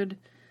interviewed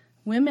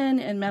women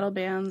in metal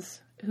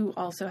bands who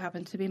also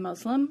happen to be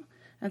Muslim,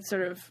 and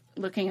sort of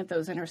looking at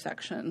those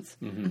intersections.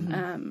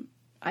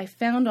 I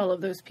found all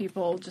of those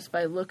people just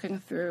by looking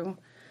through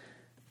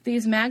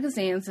these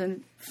magazines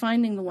and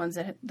finding the ones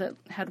that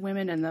had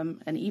women in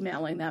them and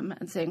emailing them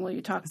and saying, will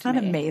you talk to me?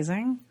 Isn't that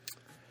amazing?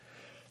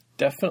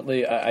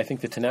 Definitely. I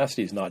think the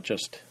tenacity is not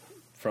just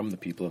from the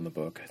people in the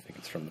book. I think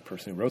it's from the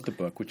person who wrote the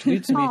book, which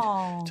leads me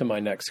to my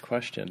next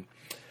question.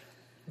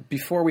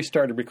 Before we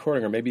started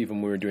recording, or maybe even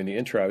when we were doing the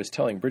intro, I was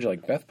telling Bridget,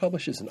 like, Beth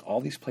publishes in all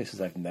these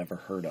places I've never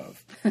heard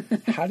of.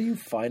 How do you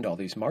find all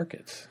these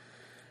markets?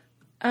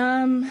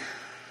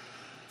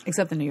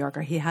 Except the New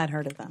Yorker. He had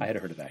heard of them. I had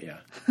heard of that, yeah.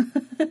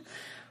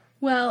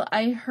 Well,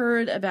 I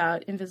heard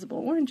about Invisible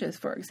Oranges,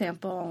 for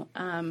example.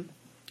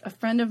 A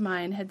friend of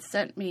mine had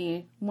sent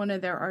me one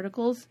of their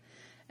articles,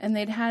 and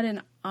they'd had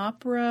an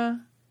opera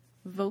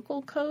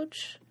vocal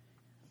coach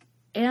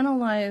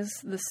analyze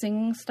the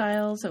singing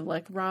styles of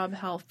like Rob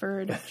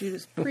Halford,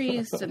 Judas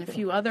Priest, and a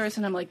few others,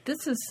 and I'm like,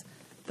 this is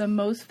the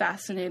most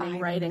fascinating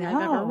writing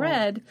I've ever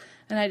read,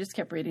 and I just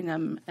kept reading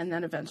them, and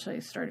then eventually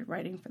started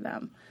writing for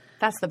them.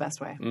 That's the best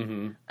way.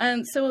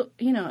 And so,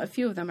 a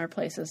few of them are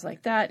places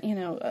like that.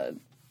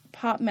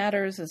 Pop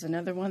Matters is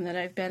another one that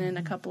I've been in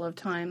a couple of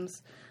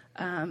times.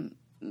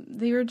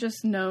 They are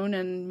just known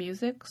in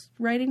music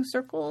writing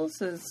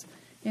circles as,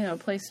 a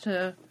place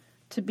to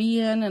be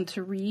in and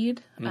to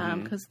read,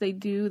 because they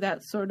do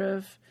that sort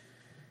of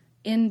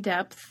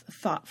in-depth,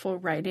 thoughtful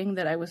writing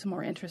that I was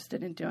more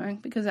interested in doing.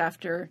 Because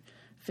after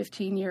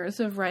 15 years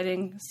of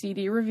writing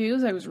CD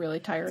reviews. I was really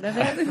tired of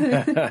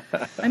it.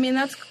 I mean,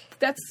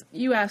 that's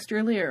you asked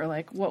earlier,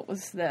 like, what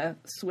was the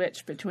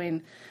switch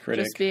between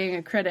just being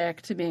a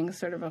critic to being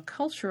sort of a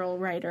cultural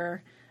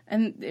writer?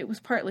 And it was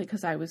partly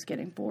because I was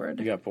getting bored.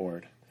 You got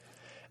bored.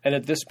 And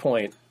at this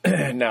point,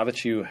 now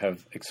that you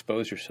have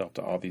exposed yourself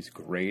to all these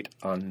great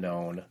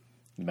unknown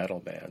metal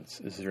bands,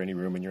 is there any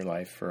room in your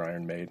life for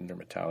Iron Maiden or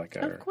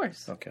Metallica? Of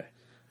course. Okay.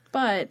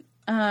 But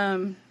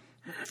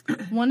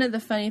one of the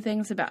funny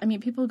things about,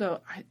 people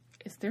go,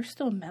 is there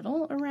still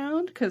metal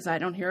around? Because I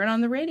don't hear it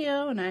on the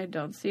radio and I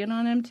don't see it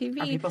on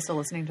MTV. Are people still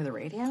listening to the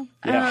radio?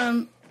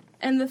 Yeah.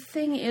 And the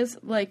thing is,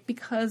 like,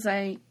 because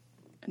I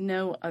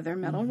know other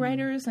metal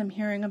writers, I'm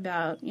hearing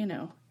about,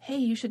 hey,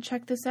 you should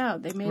check this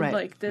out. They made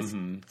like this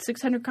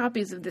 600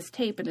 copies of this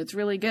tape and it's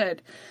really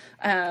good.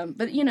 But,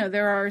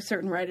 there are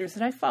certain writers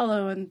that I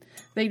follow and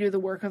they do the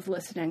work of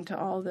listening to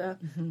all the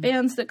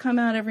bands that come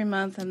out every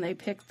month and they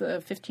pick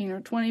the 15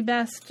 or 20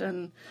 best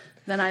and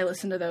then I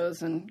listen to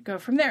those and go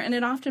from there. And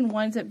it often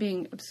winds up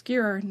being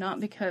obscure, not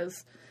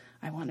because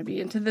I want to be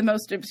into the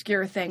most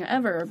obscure thing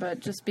ever,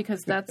 but just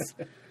because that's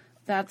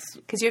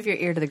because you have your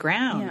ear to the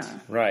ground. Yeah.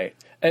 Right.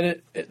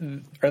 And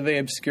are they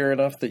obscure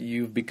enough that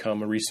you've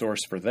become a resource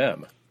for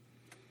them?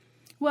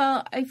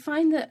 Well, I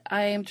find that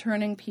I am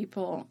turning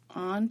people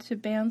on to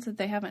bands that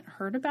they haven't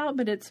heard about,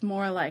 but it's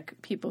more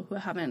like people who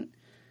haven't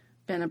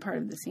been a part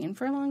of the scene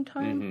for a long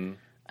time.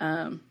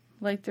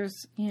 Like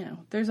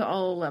there's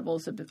all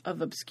levels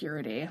of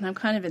obscurity, and I'm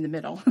kind of in the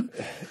middle.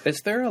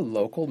 Is there a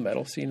local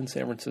metal scene in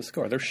San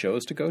Francisco? Are there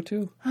shows to go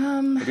to?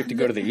 You get to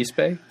go to the East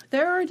Bay?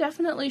 There are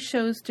definitely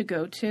shows to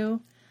go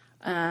to.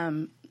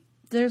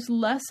 There's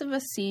less of a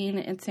scene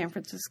in San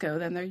Francisco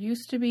than there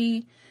used to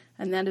be,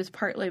 and that is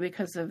partly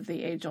because of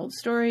the age-old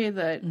story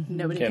that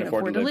nobody can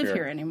afford to live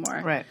here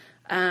anymore. Right.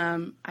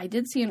 I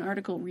did see an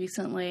article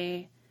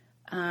recently.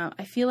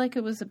 I feel like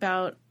it was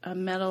about a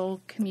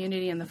metal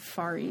community in the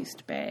Far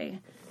East Bay.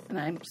 And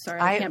I'm sorry,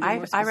 I can't be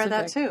more specific. I read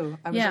that too.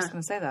 I was just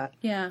going to say that.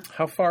 Yeah.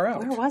 How far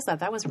out? Where was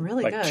that? That was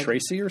really good. Like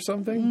Tracy or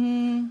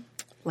something?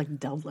 Like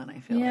Dublin, I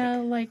feel like. Yeah,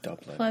 like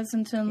Dublin.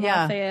 Pleasanton,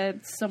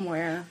 Lafayette,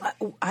 somewhere.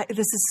 This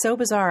is so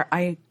bizarre.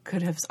 I've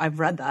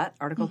read that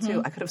article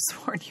too. I could have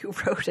sworn you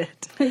wrote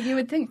it. You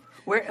would think.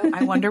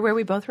 I wonder where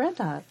we both read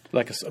that.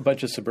 Like a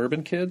bunch of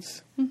suburban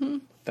kids?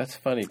 That's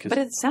funny. But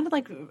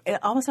it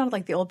almost sounded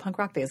like the old punk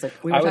rock days. Like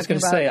we were I was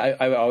going to say,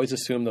 I always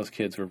assumed those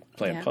kids were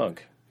playing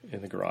punk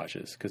in the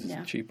garages because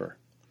it's cheaper.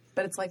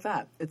 But it's like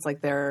that. It's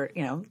like they're,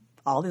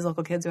 all these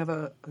local kids who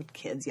have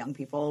young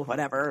people,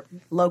 whatever,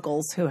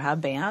 locals who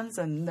have bands,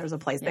 and there's a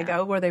place they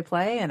go where they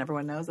play, and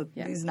everyone knows that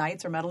these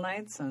nights are metal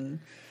nights. And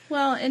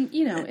well, and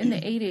in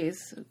the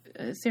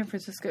 80s, San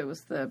Francisco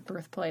was the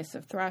birthplace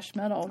of thrash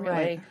metal,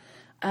 really.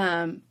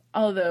 Right.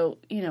 Although,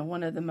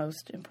 one of the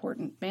most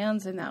important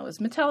bands in that was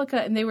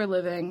Metallica, and they were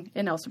living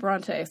in El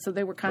Sobrante, so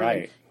they were kind of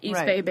an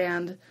East Bay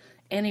band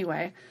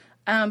anyway.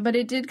 But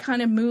it did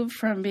kind of move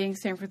from being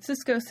San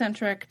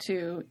Francisco-centric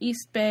to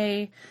East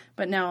Bay,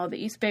 but now all the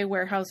East Bay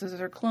warehouses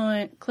are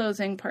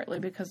closing, partly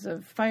because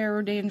of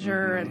fire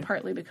danger and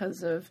partly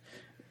because of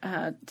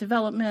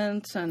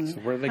development and So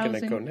where are they going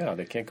to go now?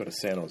 They can't go to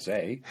San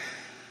Jose.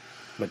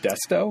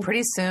 Modesto?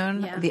 Pretty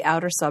soon, the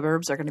outer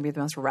suburbs are going to be the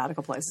most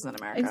radical places in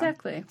America.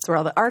 Exactly. It's where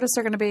all the artists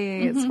are going to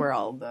be. It's where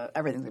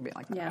everything's going to be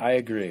like that. Yeah. I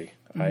agree.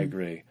 I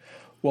agree.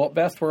 Well,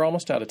 Beth, we're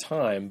almost out of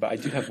time, but I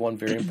do have one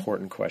very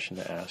important question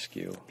to ask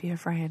you. Be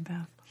afraid,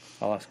 Beth.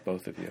 I'll ask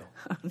both of you.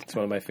 It's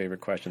one of my favorite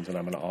questions, and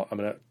I'm going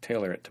to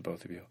tailor it to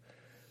both of you.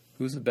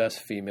 Who's the best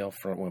female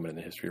frontwoman in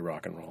the history of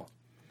rock and roll?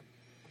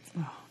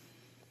 Oh.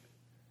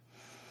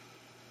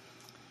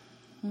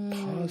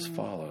 Pause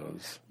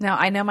follows. Now,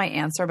 I know my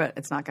answer, but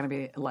it's not going to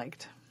be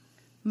liked.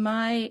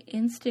 My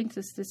instinct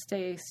is to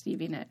say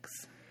Stevie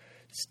Nicks.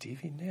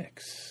 Stevie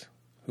Nicks.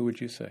 Who would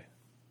you say?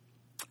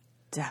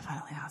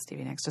 Definitely not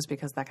Stevie Nicks, just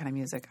because that kind of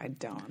music I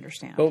don't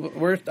understand.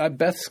 Well,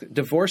 Beth's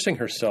divorcing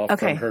herself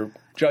from her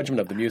judgment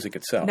of the music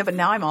itself. No, but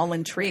now I'm all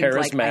intrigued.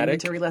 Charismatic. Like, I need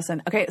to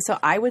re-listen. Okay, so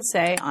I would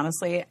say,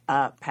 honestly,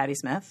 Patti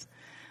Smith,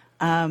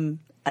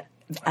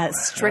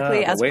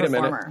 strictly as a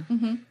performer.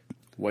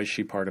 Was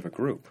she part of a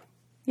group?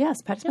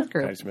 Yes, Patti Smith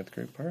Group. Patti Smith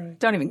Group, all right.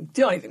 Don't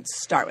even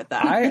start with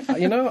that.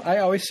 I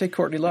always say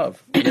Courtney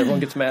Love, and everyone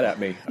gets mad at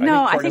me. I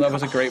think Courtney Love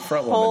was a great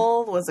front woman.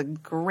 Hole was a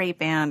great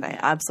band. I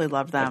absolutely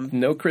loved them.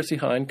 No Chrissie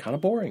Hynde, kind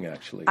of boring,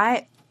 actually.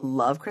 I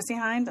love Chrissie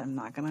Hynde. I'm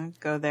not going to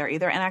go there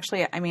either. And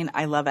actually,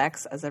 I love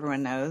X, as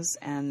everyone knows,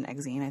 and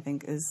Exene, I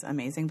think, is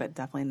amazing, but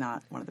definitely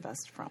not one of the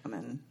best front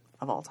women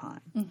of all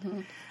time.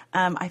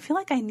 I feel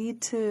like I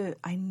need to...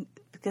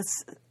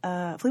 because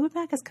Fleetwood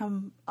Mac has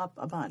come up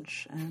a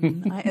bunch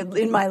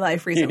in my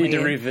life recently. You need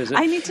to revisit.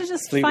 I need to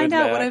just Fleetwood find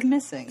out Mac, what I'm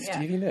missing.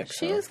 Stevie Nicks.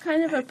 She is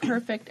kind of a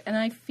perfect, and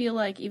I feel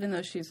like even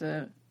though she's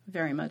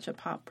very much a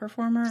pop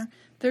performer,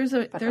 there's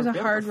a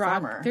hard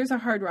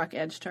rock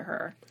edge to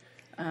her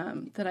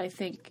that I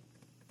think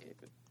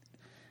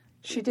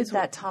she did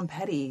that Tom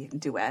Petty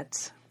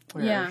duet.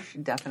 where she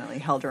definitely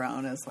held her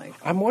own as like.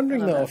 I'm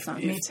wondering though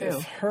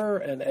if her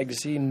and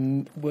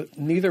Eggsy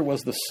neither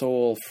was the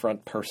sole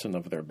front person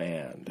of their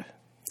band.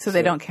 So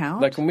they don't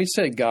count? Like when we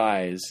say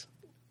guys,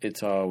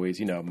 it's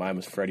always, mine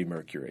was Freddie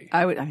Mercury.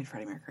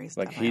 Freddie Mercury's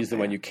like he's the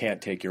one you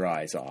can't take your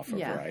eyes off of,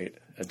 right?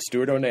 And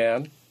Stuart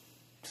O'Nan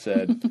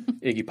said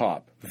Iggy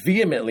Pop.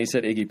 Vehemently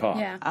said Iggy Pop.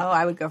 Yeah. Oh,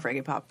 I would go for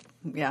Iggy Pop.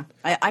 Yeah.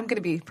 I'm going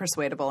to be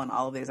persuadable in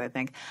all of these, I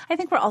think. I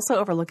think we're also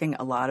overlooking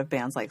a lot of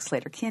bands like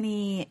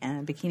Slater-Kinney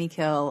and Bikini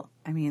Kill.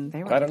 I mean,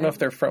 I don't know if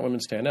their front women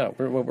stand out.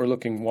 We're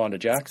looking Wanda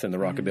Jackson, the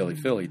Rockabilly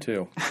Philly,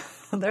 too.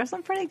 There's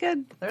some pretty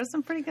good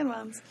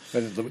ones.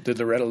 But did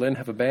Loretta Lynn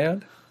have a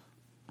band?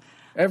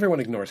 Everyone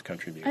ignores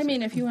country music. I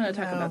mean, if you want to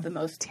talk about the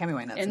most Tammy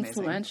Wynette's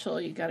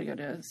influential, you got to go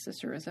to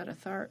Sister Rosetta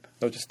Tharpe.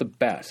 No, just the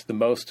best, the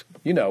most.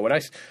 When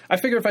I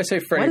figure if I say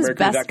Freddie Mercury,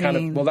 that kind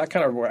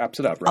of wraps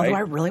it up, right? Although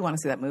I really want to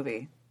see that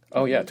movie.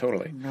 Oh yeah,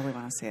 totally. I really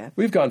want to see it.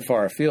 We've gone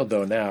far afield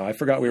though. Now I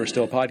forgot we were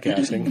still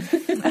podcasting.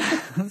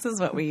 This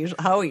is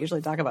how we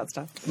usually talk about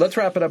stuff. Let's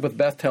wrap it up with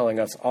Beth telling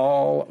us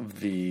all of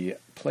the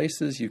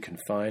places you can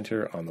find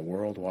her on the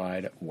World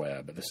Wide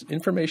Web. This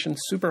information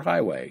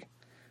superhighway.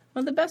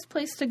 Well, the best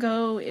place to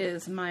go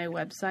is my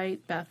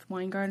website,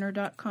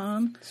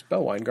 BethWinegarner.com.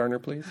 Spell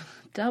Winegarner, please.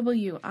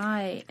 WineGarner.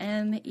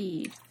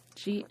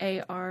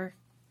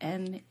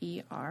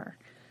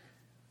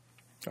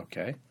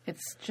 Okay.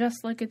 It's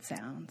just like it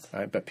sounds.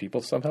 I bet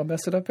people somehow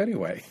mess it up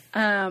anyway.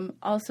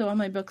 Also, all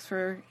my books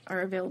are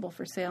available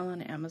for sale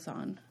on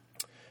Amazon.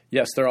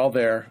 Yes, they're all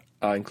there,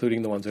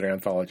 including the ones that are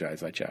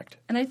anthologized, I checked.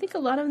 And I think a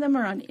lot of them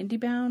are on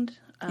IndieBound.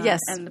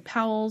 Yes. And the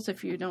Powells,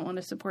 if you don't want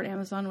to support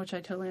Amazon, which I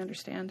totally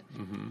understand.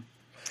 Mm-hmm.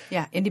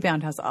 Yeah,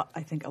 IndieBound has,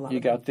 I think, a lot of them.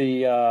 You got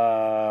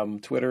the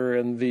Twitter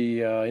and the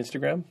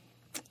Instagram?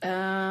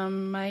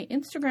 My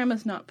Instagram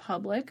is not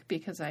public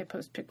because I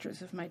post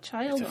pictures of my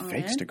child on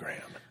it. It's a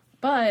Fakestagram.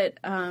 But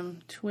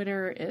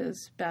Twitter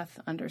is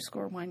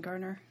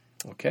Beth_Winegarner.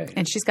 Okay.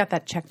 And she's got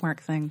that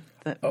checkmark thing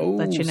that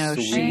lets you know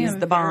she's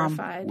the bomb.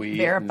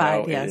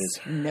 Verified, yes.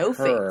 No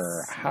her.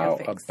 fakes. How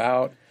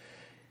about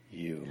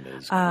you,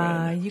 Ms.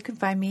 Quinn? You can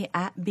find me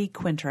at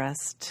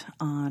BQuinterest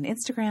on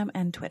Instagram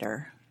and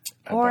Twitter.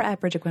 Or at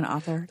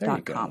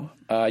BridgetQuinnAuthor.com.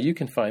 You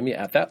can find me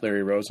at that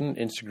Larry Rosen,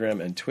 Instagram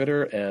and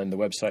Twitter. And the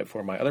website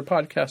for my other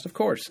podcast, of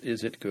course,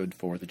 is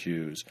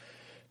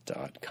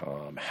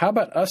itgoodforthejews.com. How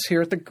about us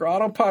here at the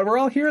GrottoPod? We're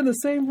all here in the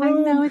same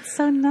room. I know, it's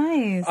so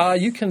nice.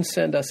 You can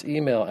send us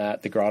email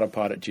at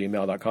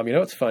thegrottopod@gmail.com. You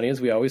know what's funny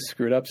is we always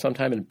screw it up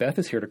sometime, and Beth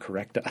is here to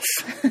correct us.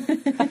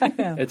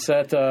 It's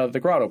at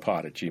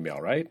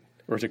thegrottopod@gmail, right?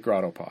 Or is it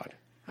GrottoPod?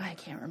 I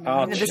can't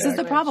remember. This is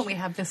the problem. We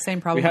have the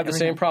same problem. We have the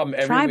same problem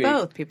every week. Try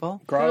both, people.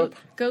 Go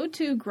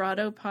to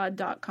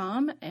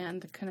GrottoPod.com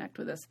and connect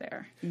with us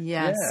there.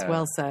 Yes,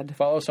 well said.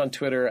 Follow us on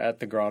Twitter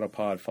at the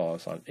GrottoPod. Follow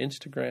us on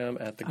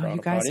Instagram at the GrottoPod.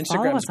 You guys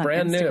Instagram's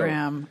brand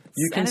Instagram. New.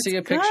 You can see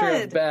a picture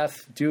of Beth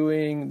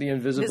doing the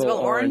invisible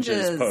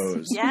oranges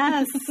pose.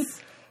 Yes.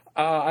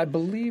 I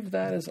believe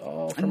that is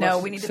all from us. No,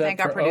 we need to thank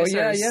our producers.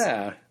 Oh,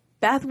 yeah.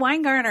 Beth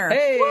Winegarner.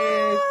 Hey!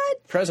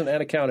 What? Present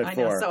and accounted for. I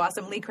know, so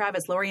awesome. Lee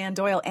Kravitz, Lorianne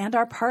Doyle, and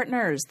our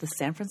partners, the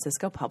San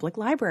Francisco Public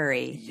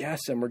Library.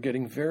 Yes, and we're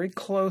getting very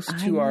close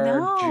to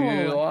our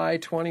July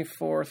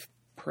 24th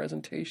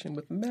presentation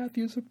with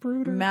Matthew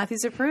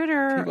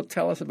Zapruder. He will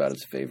tell us about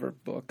his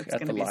favorite book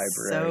at the library.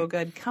 It's so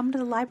good. Come to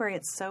the library.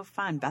 It's so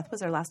fun. Beth was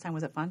there last time.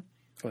 Was it fun?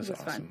 It was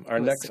awesome.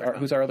 Fun.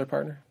 Who's our other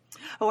partner?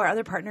 Oh, our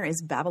other partner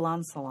is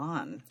Babylon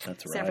Salon.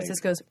 That's right. San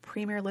Francisco's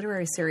premier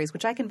literary series,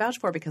 which I can vouch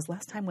for because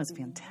last time was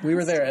fantastic. We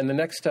were there, and the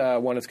next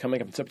one is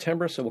coming up in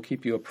September, so we'll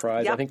keep you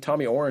apprised. Yep. I think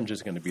Tommy Orange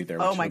is going to be there,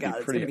 which oh my God,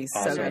 it's going to be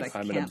awesome. So good.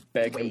 I'm going to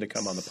beg him to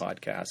come on the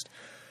podcast.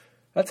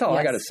 That's all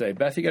I got to say.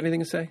 Beth, you got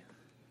anything to say?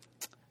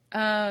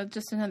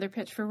 Just another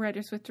pitch for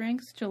Writers with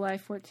Drinks, July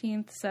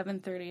 14th,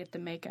 7:30 at the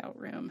Makeout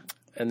Room.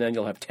 And then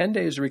you'll have 10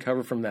 days to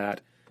recover from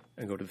that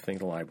and go to the thing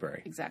at the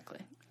library. Exactly.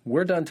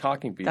 We're done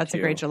talking, BQ. That's a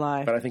great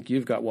July. But I think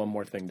you've got one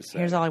more thing to say.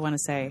 Here's all I want to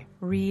say.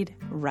 Read,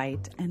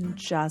 write, and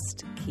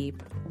just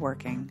keep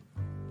working.